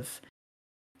lot of.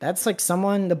 That's like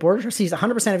someone, the board of trustees,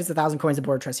 100% if it's 1,000 coins, the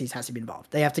board of trustees has to be involved.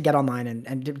 They have to get online,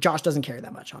 and Josh doesn't care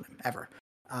that much on him, ever.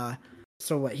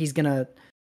 So what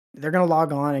they're gonna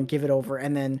log on and give it over,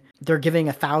 and then they're giving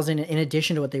 1,000 in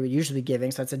addition to what they would usually be giving,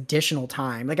 so that's additional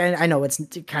time. Like, I know it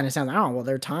kind of sounds like, oh, well,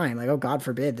 their time. Like, oh, God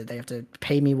forbid that they have to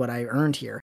pay me what I earned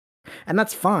here. And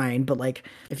that's fine, but like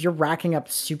if you're racking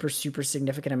up super super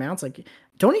significant amounts, like you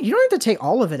don't have to take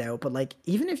all of it out, but like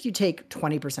even if you take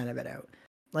 20% of it out,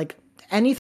 like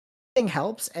anything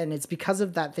helps. And it's because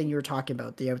of that thing you were talking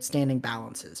about, the outstanding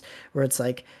balances, where it's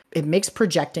like it makes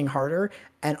projecting harder,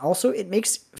 and also it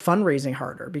makes fundraising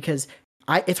harder, because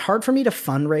it's hard for me to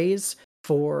fundraise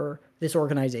for this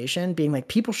organization, being like,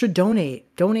 people should donate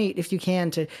if you can,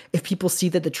 to if people see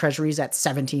that the treasury's at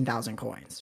 17,000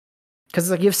 coins, because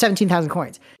it's like you have 17,000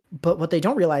 coins. But what they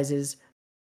don't realize is,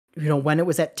 you know, when it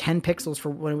was at 10 pixels for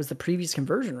when it was the previous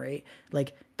conversion rate,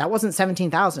 like that wasn't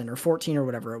 17,000 or 14 or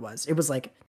whatever it was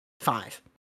like 5.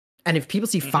 And if people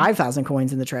see 5,000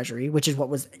 coins in the treasury, which is what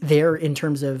was there in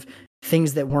terms of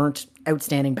things that weren't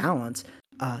outstanding balance,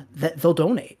 that they'll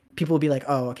donate. People will be like,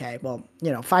 oh, okay, well,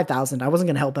 you know, 5,000, I wasn't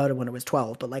going to help out when it was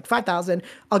 12, but like 5,000,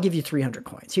 I'll give you 300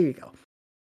 coins. Here you go.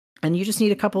 And you just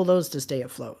need a couple of those to stay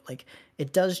afloat. Like,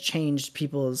 it does change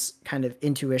people's kind of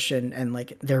intuition and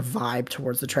like their vibe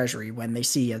towards the treasury when they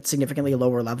see a significantly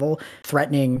lower level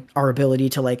threatening our ability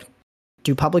to like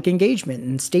do public engagement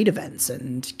and state events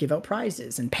and give out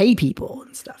prizes and pay people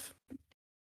and stuff.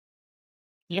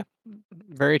 Yeah,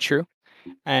 very true.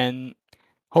 And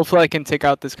hopefully I can take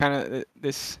out this kind of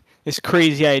this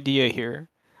crazy idea here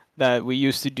that we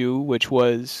used to do, which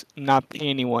was not pay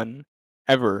anyone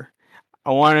ever. I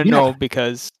want to know,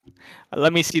 because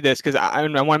let me see this, because I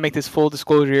want to make this full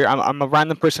disclosure here. I'm a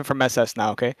random person from SS now,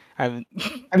 okay?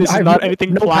 This is not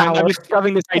anything planned. I'm just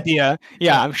shoving this idea.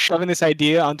 Yeah, I'm shoving this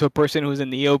idea onto a person who's in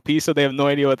the EOP, so they have no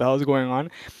idea what the hell is going on.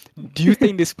 Do you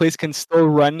think this place can still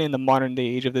run in the modern day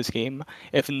age of this game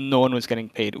if no one was getting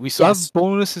paid? We still have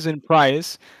bonuses and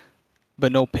prize,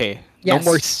 but no pay. No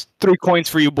more 3 coins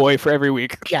for you, boy, for every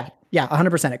week. Yeah,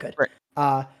 100% it could.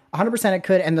 Right. 100% it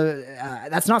could, and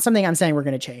that's not something I'm saying we're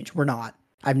going to change. We're not.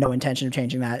 I have no intention of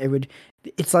changing that.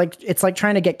 It's like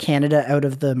trying to get Canada out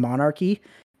of the monarchy.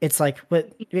 It's like,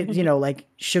 what, you know, like,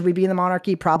 should we be in the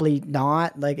monarchy? Probably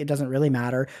not. Like, it doesn't really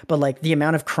matter. But like the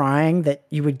amount of crying that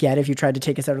you would get if you tried to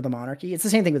take us out of the monarchy, it's the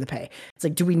same thing with the pay. It's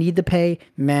like, do we need the pay?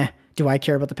 Meh. Do I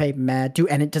care about the pay? Meh.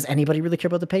 Does anybody really care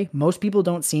about the pay? Most people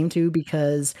don't seem to,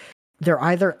 because they're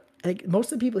either, like,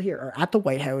 most of the people here are at the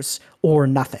White House or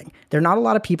nothing. There are not a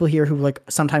lot of people here who like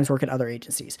sometimes work at other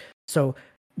agencies. So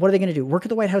what are they going to do? Work at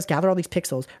the White House, gather all these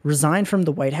pixels, resign from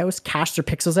the White House, cash their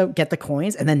pixels out, get the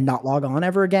coins, and then not log on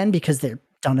ever again because they're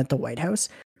done at the White House,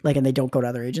 like, and they don't go to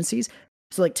other agencies.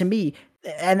 So like, to me,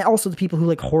 and also the people who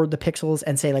like hoard the pixels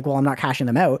and say like, well, I'm not cashing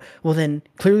them out. Well, then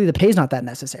clearly the pay's not that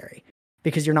necessary,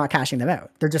 because you're not cashing them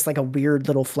out. They're just like a weird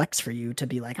little flex for you to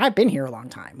be like, I've been here a long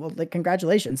time. Well, like,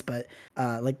 congratulations, but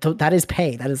that is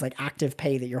pay. That is like active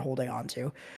pay that you're holding on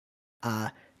to.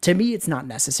 To me, it's not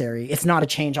necessary. It's not a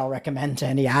change I'll recommend to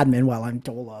any admin while I'm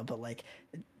Dola, but like,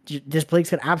 this place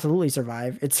could absolutely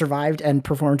survive. It survived and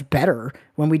performed better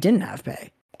when we didn't have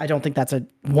pay. I don't think that's a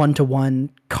one-to-one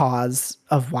cause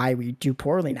of why we do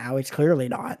poorly now. It's clearly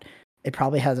not. It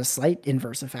probably has a slight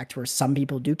inverse effect where some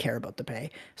people do care about the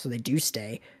pay, so they do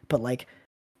stay. But like,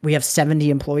 we have 70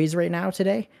 employees right now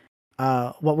today.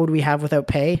 What would we have without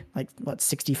pay? Like, what,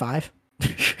 65?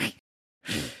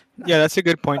 Yeah, that's a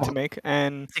good point to make.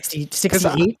 And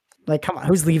 68? Like, come on,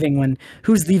 who's leaving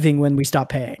when we stop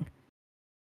paying?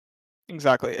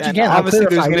 Exactly. And again, obviously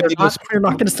there's going to be we're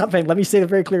not going to stop paying. Let me say that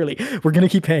very clearly. We're going to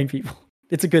keep paying people.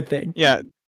 It's a good thing. Yeah.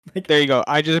 Like, there you go.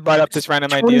 I just brought up this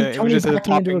random idea. It was just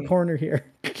a into a corner here.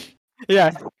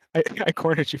 Yeah. I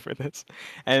cornered you for this.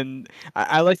 And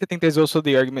I like to think there's also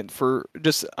the argument for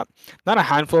just not a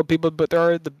handful of people, but there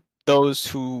are those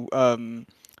who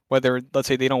whether, let's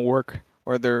say, they don't work,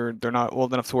 or they're not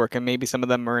old enough to work, and maybe some of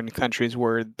them are in countries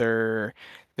where they're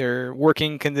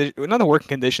working not the working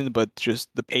conditions, but just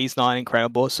the pay's not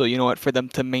incredible. So you know what, for them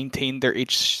to maintain their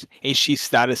HG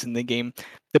status in the game,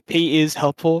 the pay is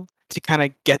helpful to kind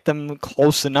of get them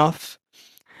close enough.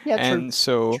 Yeah, and true.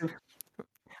 So true.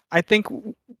 I think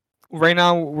right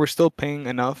now we're still paying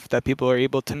enough that people are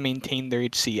able to maintain their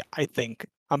HC. I think.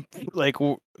 Like,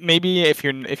 maybe if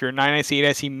you're 9IC,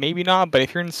 8IC, maybe not, but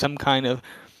if you're in some kind of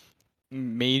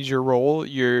major role,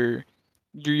 you're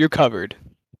covered.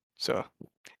 So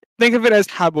think of it as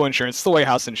Habbo insurance. It's the White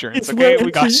House insurance.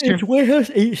 We got you. It's White House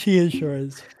HC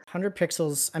insurance. 100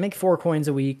 pixels. I make 4 coins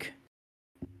a week.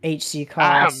 HC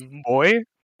cost. Boy.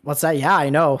 What's that? Yeah, I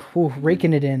know. Ooh,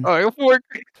 raking it in. Oh, 4.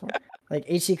 Like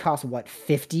HC costs what,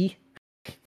 50?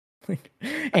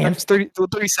 And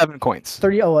 37 coins.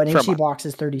 30. Oh, an HC box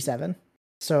is 37.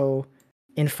 So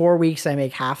in 4 weeks, I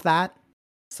make half that.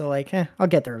 So like, I'll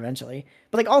get there eventually.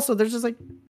 But like, also, there's just like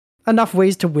enough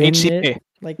ways to win HC it. pay.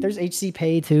 Like, there's HC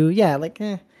pay too. Yeah, like,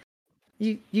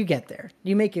 you get there.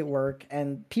 You make it work,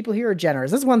 and people here are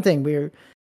generous. That's one thing. We're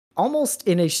almost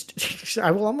in a, I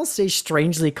will almost say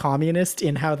strangely communist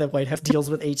in how the White House deals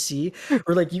with HC.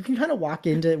 Or like, you can kind of walk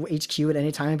into HQ at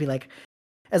any time and be like,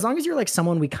 as long as you're like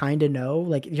someone we kind of know,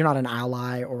 like you're not an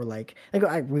ally or like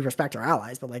we respect our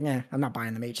allies, but like, I'm not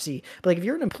buying them HC. But like if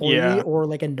you're an employee or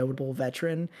like a notable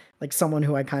veteran, like someone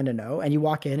who I kind of know, and you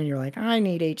walk in and you're like, I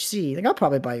need HC, like I'll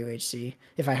probably buy you HC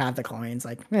if I have the coins.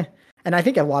 Like, and I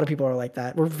think a lot of people are like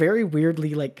that. We're very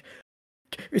weirdly like,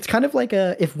 it's kind of like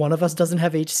if one of us doesn't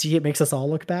have HC, it makes us all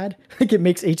look bad. Like it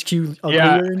makes HQ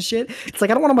uglier and shit. It's like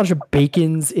I don't want a bunch of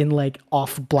bacons in like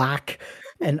off black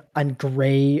and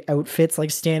gray outfits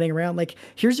like standing around. Like,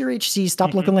 here's your HC.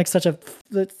 Stop looking like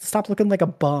stop looking like a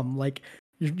bum. Like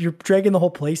you're dragging the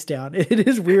whole place down. It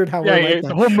is weird how we're like that.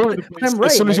 The whole mood. I'm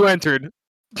right. As soon as you entered.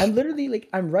 I'm literally like,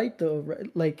 I'm right though.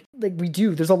 Like we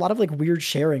do. There's a lot of like weird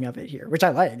sharing of it here, which I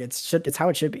like. It's how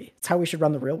it should be. It's how we should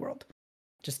run the real world.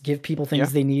 Just give people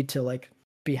things they need to like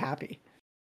be happy.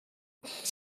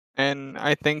 And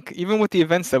I think even with the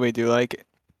events that we do, like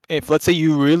if let's say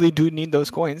you really do need those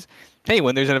coins, hey,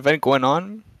 when there's an event going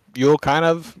on, you'll kind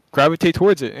of gravitate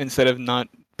towards it instead of not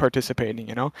participating,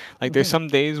 you know? Like there's some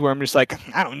days where I'm just like,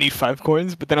 I don't need 5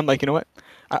 coins, but then I'm like, you know what?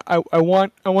 I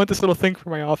want this little thing for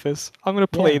my office. I'm gonna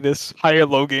play this high or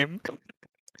low game.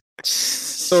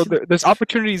 So there's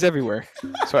opportunities everywhere.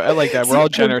 So I like that. We're all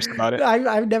generous about it.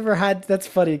 I've never had. That's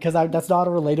funny because that's not a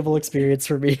relatable experience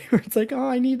for me. It's like, oh,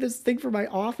 I need this thing for my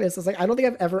office. It's like I don't think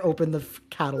I've ever opened the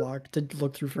catalog to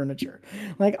look through furniture.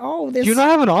 Like, oh, this. Do you not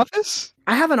have an office?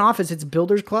 I have an office. It's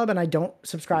Builders Club, and I don't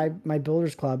subscribe my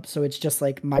Builders Club, so it's just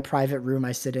like my private room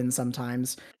I sit in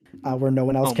sometimes, where no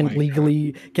one else can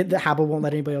legally get. The Habbo won't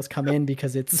let anybody else come in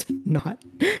because it's not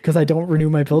because I don't renew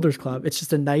my Builders Club. It's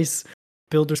just a nice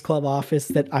Builders Club office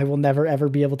that I will never ever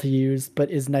be able to use, but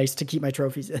is nice to keep my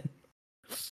trophies in.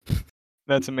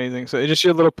 That's amazing. So it's just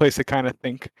your little place to kind of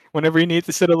think whenever you need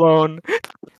to sit alone.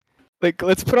 Like,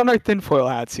 let's put on our tinfoil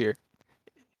hats here.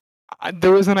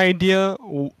 There was an idea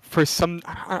for some.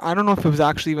 I don't know if it was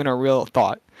actually even a real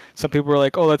thought. Some people were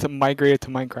like, "Oh, let's migrate it to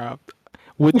Minecraft."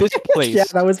 Would this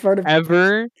place that was part of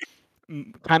ever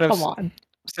kind of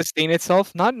sustain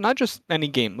itself? Not just any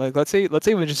game. Like let's say it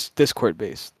was just Discord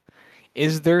based.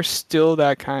 Is there still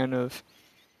that kind of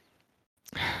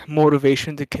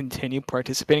motivation to continue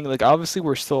participating? Like obviously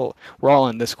we're all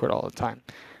on Discord all the time,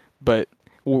 but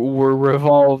we're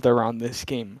revolved around this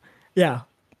game. Yeah.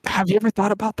 Have you ever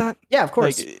thought about that? Yeah, of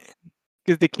course.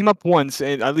 Because they came up once,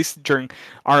 at least during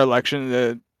our election,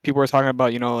 the people were talking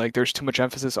about, like there's too much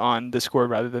emphasis on Discord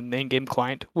rather than the in-game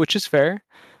client, which is fair.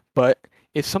 But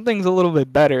if something's a little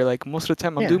bit better, like most of the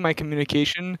time I'm doing my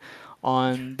communication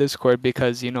on Discord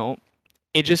because,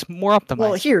 it's just more optimized.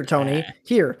 Well, here, Tony,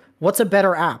 what's a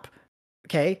better app?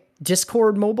 Okay,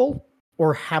 Discord mobile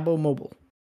or Habbo mobile?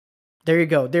 There you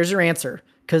go. There's your answer.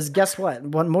 Because guess what?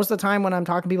 Most of the time when I'm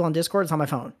talking to people on Discord, it's on my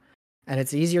phone. And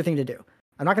it's the easier thing to do.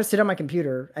 I'm not going to sit on my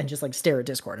computer and just like stare at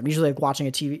Discord. I'm usually like watching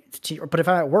a TV. But if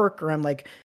I'm at work or I'm like,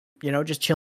 just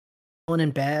chilling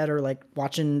in bed or like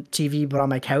watching TV but on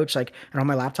my couch, like, and on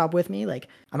my laptop with me, like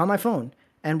I'm on my phone.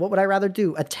 And what would I rather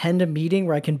do? Attend a meeting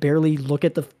where I can barely look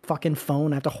at the fucking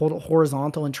phone. I have to hold it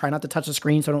horizontal and try not to touch the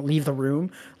screen so I don't leave the room.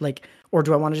 Like, or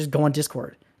do I want to just go on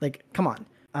Discord? Like, come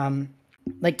on.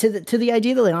 Like to the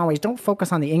idea that they always don't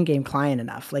focus on the in-game client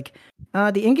enough. Like,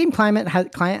 the in-game client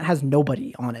has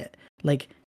nobody on it. Like,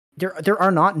 there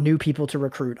are not new people to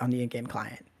recruit on the in-game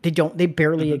client. They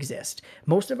barely exist.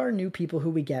 Most of our new people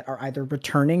who we get are either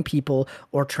returning people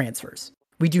or transfers.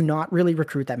 We do not really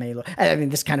recruit that many. I mean,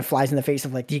 this kind of flies in the face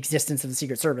of like the existence of the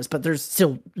Secret Service, but there's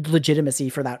still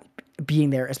legitimacy for that being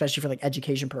there, especially for like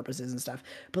education purposes and stuff.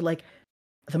 But like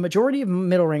the majority of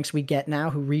middle ranks we get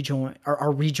now who rejoin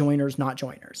are rejoiners, not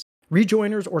joiners,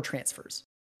 rejoiners or transfers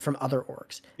from other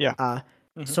orgs. Yeah.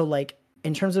 So like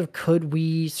in terms of could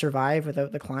we survive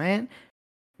without the client,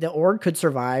 the org could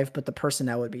survive, but the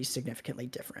personnel would be significantly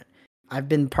different. I've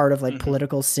been part of like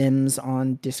political sims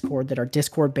on Discord that are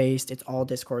Discord based. It's all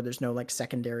Discord. There's no like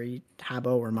secondary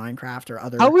Habbo or Minecraft or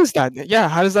other. How is that? Yeah.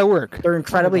 How does that work? They're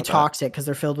incredibly toxic because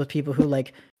they're filled with people who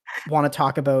like want to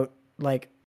talk about like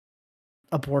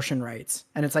abortion rights.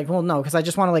 And it's like, well, no, because I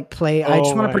just want to like play. I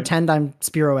just want to pretend I'm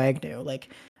Spiro Agnew. Like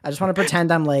I just want to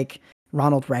pretend I'm like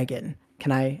Ronald Reagan.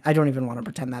 Can I? I don't even want to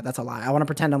pretend that. That's a lie. I want to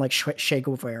pretend I'm like Che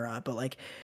Guevara, but like,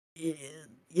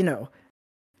 you know,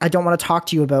 I don't want to talk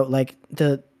to you about like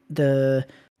the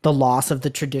loss of the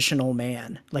traditional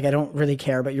man. Like, I don't really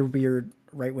care about your weird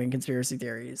right wing conspiracy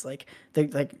theories. Like, they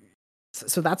like,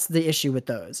 so that's the issue with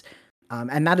those.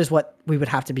 And that is what we would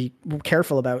have to be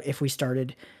careful about if we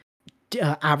started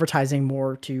advertising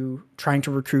more to trying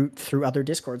to recruit through other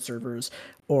Discord servers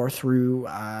or through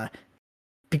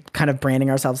kind of branding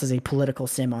ourselves as a political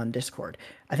sim on Discord.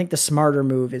 I think the smarter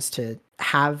move is to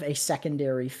have a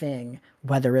secondary thing,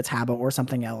 whether it's Habbo or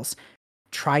something else,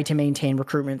 try to maintain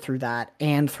recruitment through that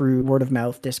and through word of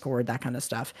mouth, Discord, that kind of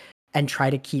stuff, and try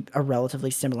to keep a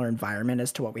relatively similar environment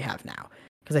as to what we have now.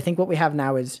 Because I think what we have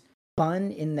now is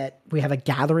fun in that we have a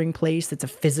gathering place that's a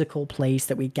physical place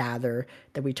that we gather,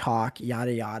 that we talk,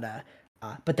 yada, yada.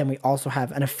 But then we also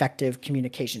have an effective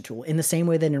communication tool in the same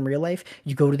way that in real life,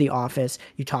 you go to the office,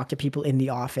 you talk to people in the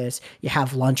office, you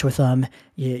have lunch with them,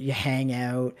 you hang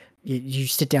out, you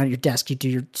sit down at your desk, you do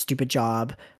your stupid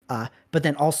job. But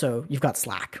then also you've got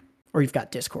Slack or you've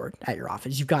got Discord at your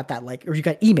office. You've got that or you've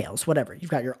got emails, whatever. You've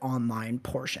got your online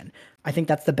portion. I think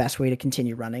that's the best way to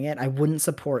continue running it. I wouldn't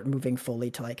support moving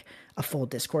fully to like a full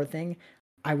Discord thing.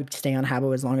 I would stay on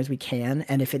Habbo as long as we can.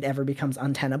 And if it ever becomes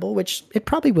untenable, which it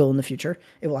probably will in the future,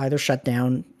 it will either shut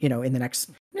down, in the next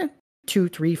 2,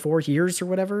 3, 4 years or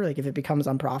whatever. Like if it becomes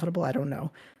unprofitable, I don't know.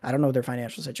 I don't know their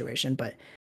financial situation, but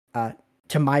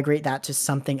to migrate that to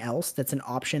something else that's an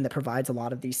option that provides a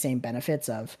lot of these same benefits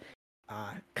of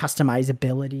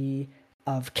customizability,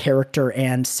 of character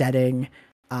and setting,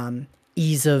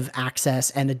 ease of access,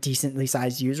 and a decently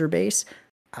sized user base.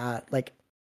 Like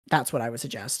that's what I would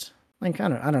suggest. Like I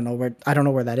don't know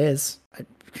where that is.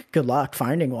 Good luck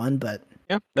finding one, but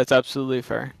yeah, that's absolutely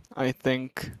fair. I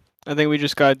think we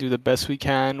just gotta do the best we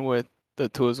can with the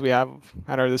tools we have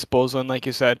at our disposal. And like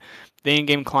you said, the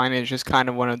in-game client is just kind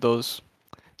of one of those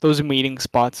meeting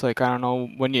spots. Like I don't know,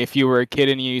 if you were a kid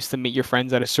and you used to meet your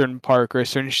friends at a certain park or a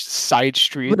certain side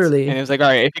street, literally, and it was like, all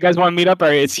right, if you guys want to meet up, all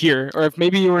right, it's here. Or if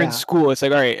maybe you were in yeah. school, it's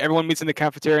like, all right, everyone meets in the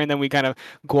cafeteria, and then we kind of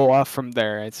go off from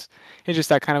there. It's just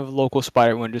that kind of local spot.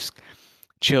 Everyone just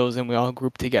chills and we all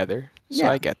group together. So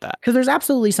Yeah. I get that. Because there's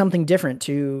absolutely something different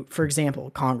to, for example,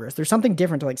 Congress. There's something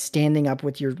different to like standing up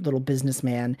with your little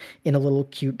businessman in a little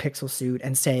cute pixel suit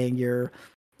and saying your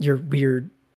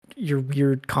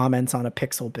weird comments on a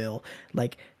pixel bill.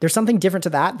 Like there's something different to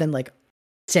that than like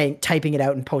typing it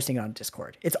out and posting it on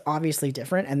Discord. It's obviously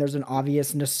different, and there's an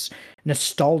obvious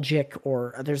nostalgic,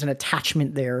 or there's an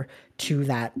attachment there to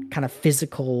that kind of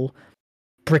physical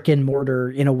brick and mortar,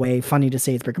 in a way. Funny to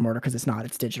say it's brick and mortar because it's not,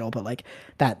 it's digital, but like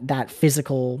that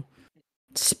physical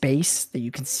space that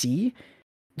you can see,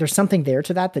 there's something there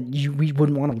to that we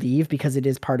wouldn't want to leave, because it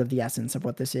is part of the essence of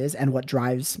what this is, and what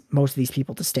drives most of these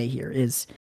people to stay here is,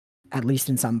 at least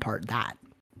in some part, that.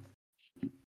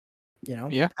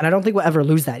 Yeah. And I don't think we'll ever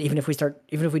lose that, even if we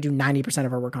do 90%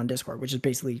 of our work on Discord, which is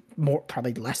basically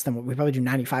probably less than what we probably do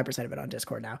 95% of it on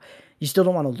Discord now. You still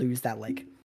don't want to lose that like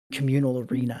communal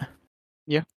arena.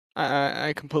 Yeah,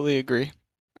 I completely agree.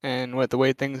 And with the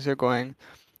way things are going,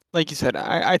 like you said,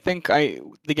 I think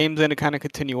the game's gonna kind of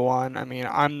continue on. I mean,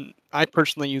 I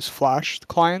personally use Flash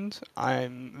client.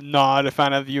 I'm not a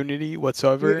fan of Unity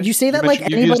whatsoever. You say that like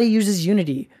anybody uses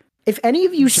Unity. If any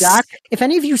of you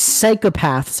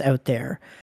psychopaths out there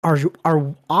are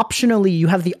optionally, you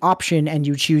have the option and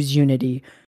you choose Unity,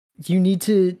 you need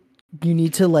to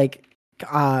like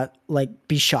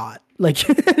be shot. Like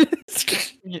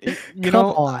come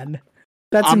on.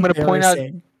 That's I'm gonna point out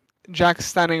Jack's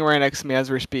standing right next to me as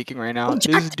we're speaking right now.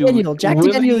 Jack Daniel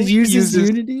uses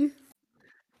Unity.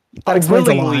 That explains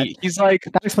a lot. He's like,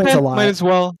 that explains a lot. Might as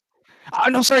well. Oh,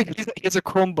 no, sorry. He has a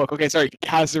Chromebook. Okay, sorry. He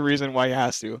has the reason why he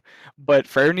has to. But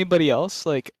for anybody else,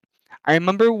 like, I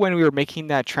remember when we were making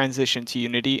that transition to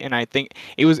Unity, and I think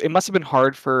it must have been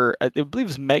hard for, I believe it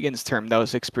was Megan's term that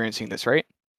was experiencing this, right?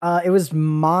 It was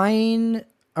mine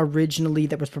originally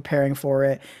that was preparing for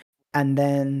it, and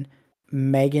then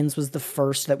Megan's was the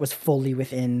first that was fully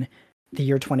within the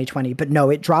year 2020. But no,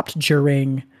 it dropped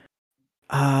during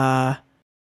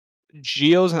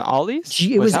Geo's and Ollie's?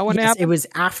 It was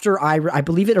after I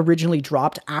believe it originally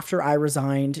dropped after I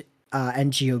resigned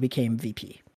and Geo became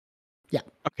VP. Yeah.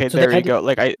 Okay, so there you go.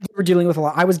 Like we were dealing with a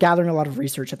lot. I was gathering a lot of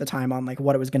research at the time on like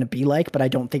what it was going to be like, but I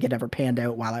don't think it ever panned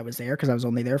out while I was there, because I was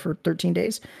only there for 13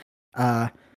 days.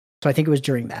 So I think it was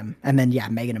during them. And then, yeah,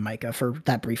 Megan and Micah for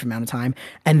that brief amount of time.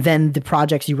 And then the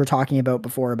projects you were talking about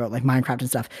before, about like Minecraft and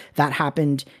stuff, that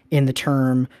happened in the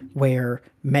term where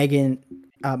Megan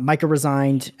Micah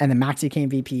resigned, and then Maxi became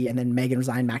VP, and then Megan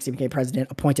resigned. Maxi became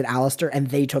president, appointed Alistair, and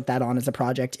they took that on as a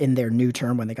project in their new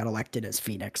term when they got elected as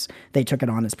Phoenix. They took it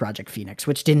on as Project Phoenix,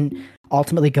 which didn't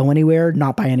ultimately go anywhere,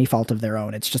 not by any fault of their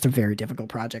own. It's just a very difficult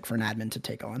project for an admin to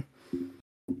take on.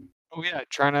 Oh yeah,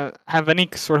 trying to have any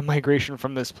sort of migration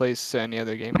from this place to any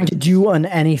other game. Trying to do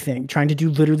anything, trying to do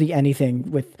literally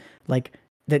anything with like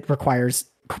that requires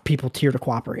people tier to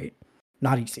cooperate.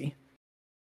 Not easy.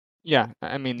 Yeah,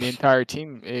 I mean the entire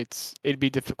team, it'd be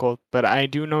difficult, but I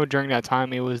do know during that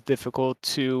time it was difficult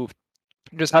to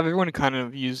just have everyone kind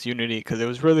of use Unity because it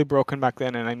was really broken back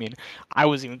then. And I mean, I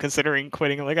was even considering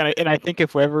quitting. Like, and I think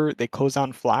if ever they close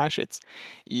down Flash,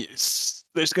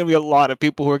 there's gonna be a lot of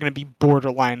people who are gonna be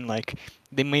borderline. Like,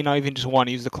 they may not even just want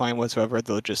to use the client whatsoever.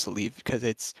 They'll just leave because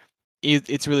it's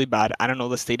really bad. I don't know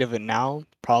the state of it now.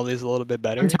 Probably is a little bit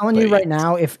better. I'm telling you right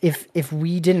now, if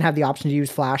we didn't have the option to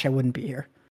use Flash, I wouldn't be here.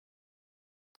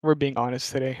 We're being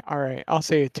honest today. All right, I'll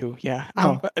say it too. Yeah,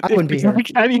 no, I wouldn't be here. We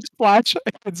can't use Flash.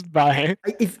 It's bye.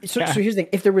 So here's the thing: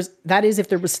 if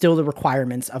there was still the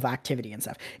requirements of activity and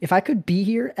stuff. If I could be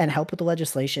here and help with the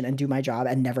legislation and do my job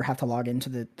and never have to log into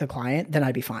the client, then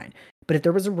I'd be fine. But if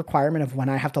there was a requirement of when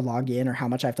I have to log in or how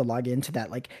much I have to log into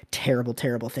that like terrible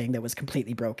thing that was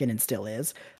completely broken and still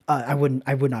is, I would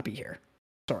not be here.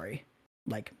 Sorry,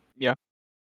 like yeah,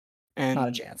 and not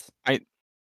a chance. I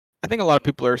think a lot of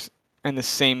people are in the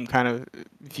same kind of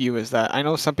view as that. I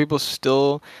know some people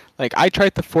still like. I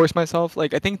tried to force myself.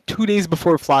 Like I think 2 days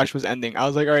before Flash was ending, I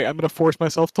was like, all right, I'm gonna force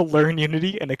myself to learn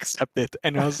Unity and accept it.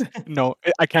 And I was no,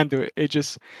 I can't do it. It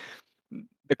just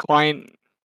the client.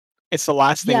 It's the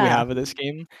last thing we have of this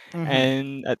game,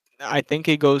 and I think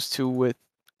it goes to with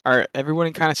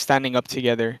everyone kind of standing up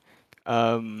together.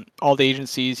 All the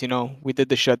agencies, we did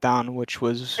the shutdown, which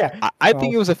was I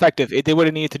think it was effective. It did what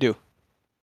it needed to do.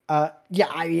 Yeah,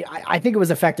 I think it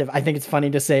was effective. I think it's funny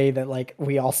to say that like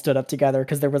we all stood up together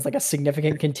because there was like a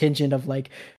significant contingent of like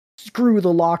screw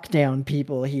the lockdown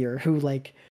people here who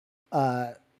like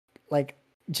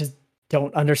just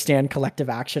don't understand collective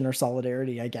action or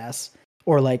solidarity, I guess,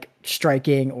 or like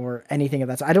striking or anything of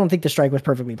that. So I don't think the strike was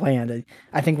perfectly planned.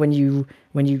 I think when you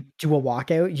do a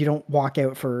walkout, you don't walk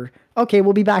out for okay,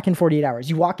 we'll be back in 48 hours.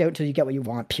 You walk out until you get what you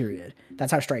want. Period.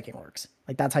 That's how striking works.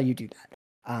 Like that's how you do that.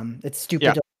 It's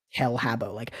stupid to tell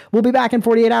Habbo like we'll be back in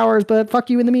 48 hours, but fuck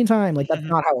you in the meantime. Like that's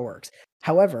not how it works.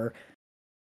 However,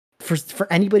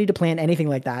 for anybody to plan anything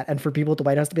like that, and for people at the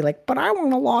White House to be like, but I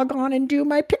want to log on and do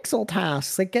my pixel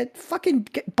tasks, like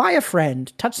buy a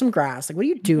friend, touch some grass. Like, what are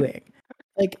you doing?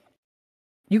 Like,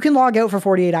 you can log out for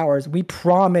 48 hours. We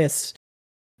promise.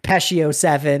 Pescio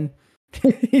 7.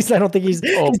 I don't think he's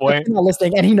not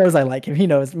listening, and he knows I like him. He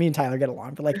knows me and Tyler get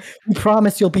along, but like, we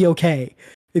promise you'll be okay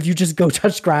if you just go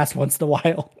touch grass once in a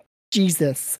while.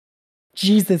 Jesus,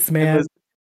 man.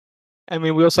 I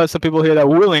mean, we also have some people here that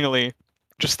willingly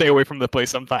just stay away from the place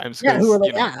sometimes. Yeah, who are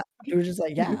like, who are just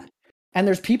like, yeah. And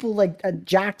there's people like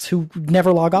Jax who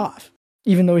never log off,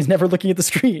 even though he's never looking at the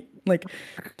screen. Like,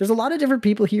 there's a lot of different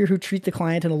people here who treat the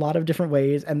client in a lot of different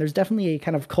ways, and there's definitely a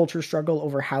kind of culture struggle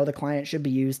over how the client should be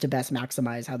used to best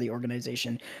maximize how the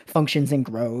organization functions and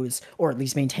grows, or at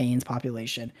least maintains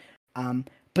population.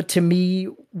 But to me,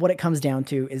 what it comes down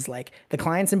to is like the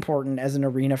client's important as an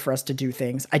arena for us to do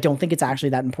things. I don't think it's actually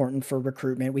that important for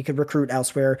recruitment. We could recruit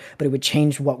elsewhere, but it would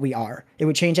change what we are. It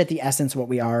would change at the essence what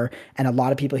we are. And a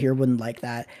lot of people here wouldn't like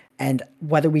that. And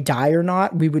whether we die or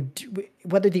not,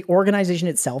 whether the organization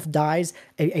itself dies,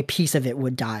 a piece of it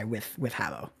would die with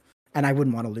Habbo. And I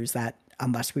wouldn't want to lose that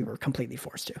unless we were completely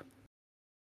forced to.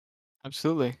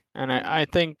 Absolutely. And I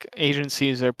think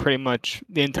agencies are pretty much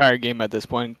the entire game at this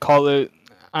point. Call it,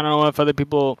 I don't know if other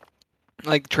people,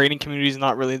 like trading communities,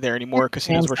 not really there anymore.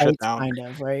 Casinos were shut down. Kind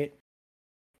of, right?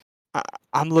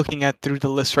 I'm looking at through the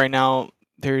list right now.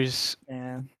 There's,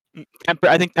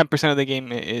 I think 10% of the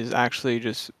game is actually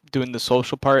just doing the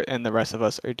social part, and the rest of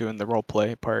us are doing the role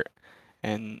play part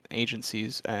and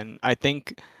agencies. And I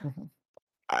think,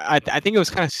 I think it was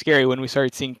kind of scary when we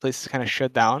started seeing places kind of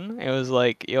shut down. It was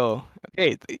like, yo,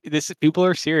 okay, people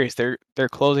are serious. They're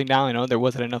closing down. There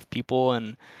wasn't enough people,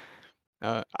 and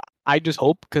I just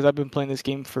hope, because I've been playing this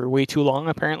game for way too long,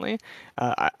 apparently.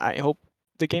 I hope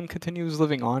the game continues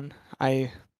living on.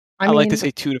 I mean, like to say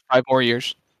 2 to 5 more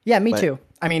years. Yeah, me too.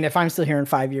 I mean, if I'm still here in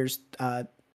 5 years,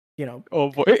 Oh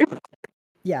boy.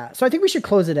 Yeah, so I think we should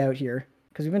close it out here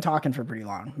because we've been talking for pretty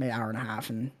long, maybe an hour and a half,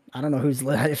 and I don't know who's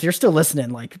if you're still listening.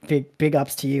 Like, big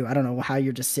ups to you. I don't know how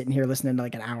you're just sitting here listening to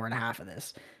like an hour and a half of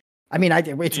this. I mean,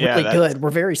 it's really good. We're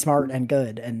very smart and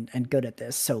good and good at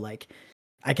this. So like,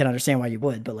 I can understand why you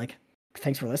would, but like,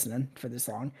 thanks for listening for this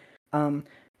long.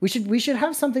 We should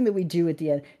have something that we do at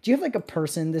the end. Do you have like a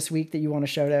person this week that you want to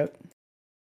shout out?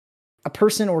 A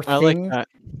person or thing? I like that.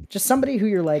 Just somebody who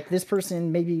you're like, this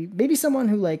person, maybe someone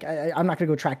who like, I'm not gonna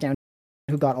go track down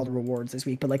who got all the rewards this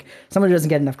week, but like someone who doesn't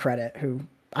get enough credit, who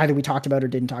either we talked about or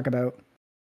didn't talk about.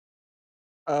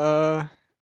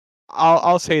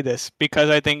 I'll say this because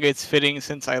I think it's fitting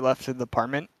since I left the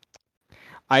department.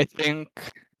 I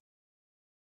think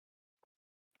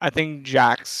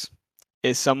Jax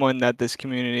is someone that this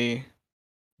community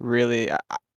really.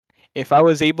 If I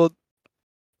was able,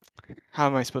 how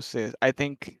am I supposed to say this? I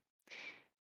think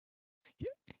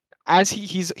as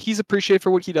he's appreciated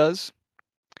for what he does,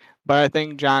 but I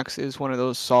think Jax is one of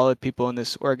those solid people in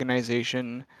this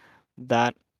organization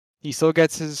that he still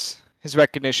gets his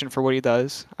recognition for what he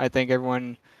does. I think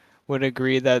everyone would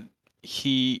agree that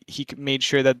he made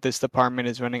sure that this department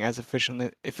is running as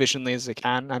efficiently as it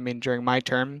can. I mean, during my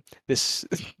term, the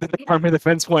Department of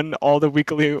Defense won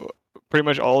pretty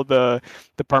much all the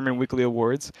department weekly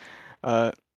awards.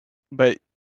 But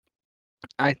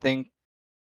I think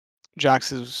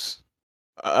Jax is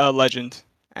a legend,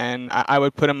 and I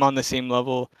would put him on the same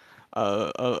level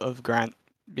of Grant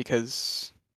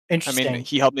because I mean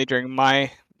he helped me during my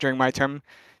term.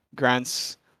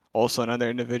 Grant's also another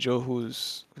individual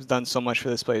who's done so much for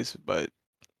this place, but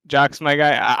Jax, my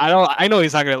guy, I know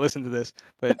he's not gonna listen to this,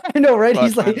 but I know, right? fuck,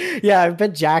 He's like, man. yeah, I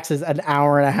bet Jax is an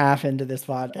hour and a half into this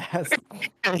podcast.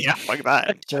 Yeah, fuck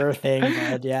that. Sure thing,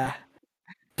 bud. Yeah.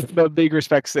 But big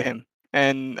respects to him,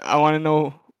 and I want to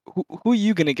know who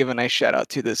you gonna give a nice shout out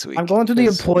to this week. I'm going through the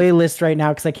employee list right now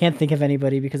because I can't think of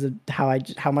anybody because of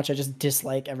how much I just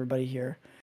dislike everybody here.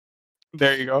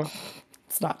 There you go.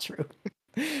 It's not true.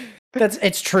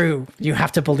 It's true. You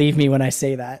have to believe me when I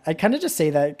say that. I kind of just say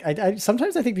that. I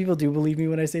sometimes I think people do believe me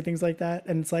when I say things like that,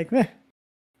 and it's like, if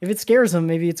it scares them,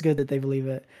 maybe it's good that they believe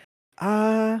it.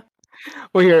 Well,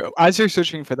 here, as you're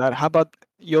searching for that, how about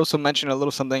you also mention a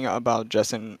little something about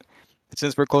Justin?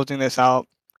 Since we're closing this out,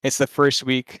 it's the first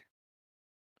week.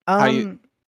 How you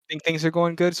think things are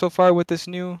going good so far with this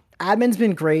new? Admin's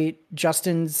been great.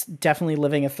 Justin's definitely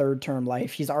living a third term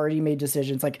life. He's already made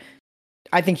decisions. Like,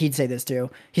 I think he'd say this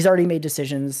too. He's already made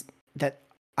decisions that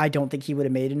I don't think he would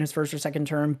have made in his first or second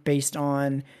term based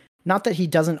on, not that he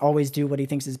doesn't always do what he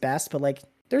thinks is best, but like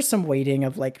there's some weighting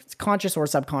of like conscious or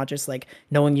subconscious, like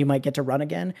knowing you might get to run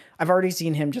again. I've already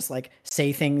seen him just like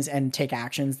say things and take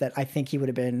actions that I think he would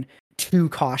have been too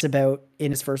cautious about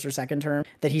in his first or second term,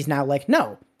 that he's now like,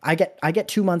 no, I get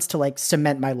 2 months to like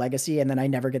cement my legacy and then I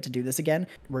never get to do this again.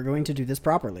 We're going to do this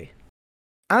properly.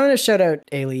 I'm going to shout out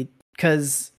Ailey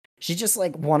because she's just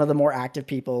like one of the more active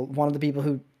people, one of the people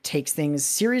who takes things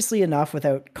seriously enough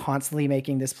without constantly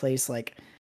making this place like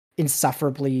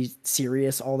insufferably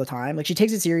serious all the time. Like she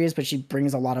takes it serious, but she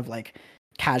brings a lot of like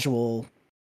casual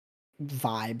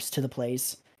vibes to the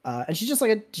place. And she's just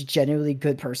like a genuinely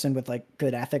good person with like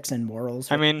good ethics and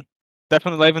morals. I mean,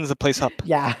 definitely livens the place up.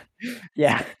 Yeah.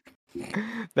 Yeah.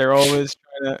 They're always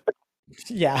trying to.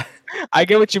 Yeah. I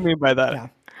get what you mean by that. Yeah.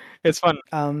 It's fun.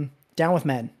 Down with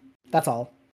men. That's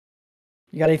all.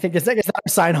 You got anything to say? Is that our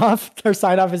sign off? Our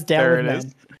sign off is down with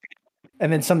men.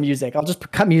 And then some music. I'll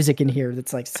just cut music in here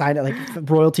that's like like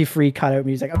royalty free cutout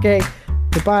music. Okay.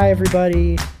 Goodbye,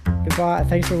 everybody. Goodbye.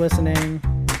 Thanks for listening.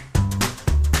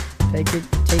 Take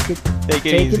it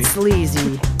easy.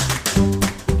 Sleazy.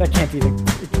 That can't be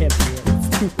it can't be it.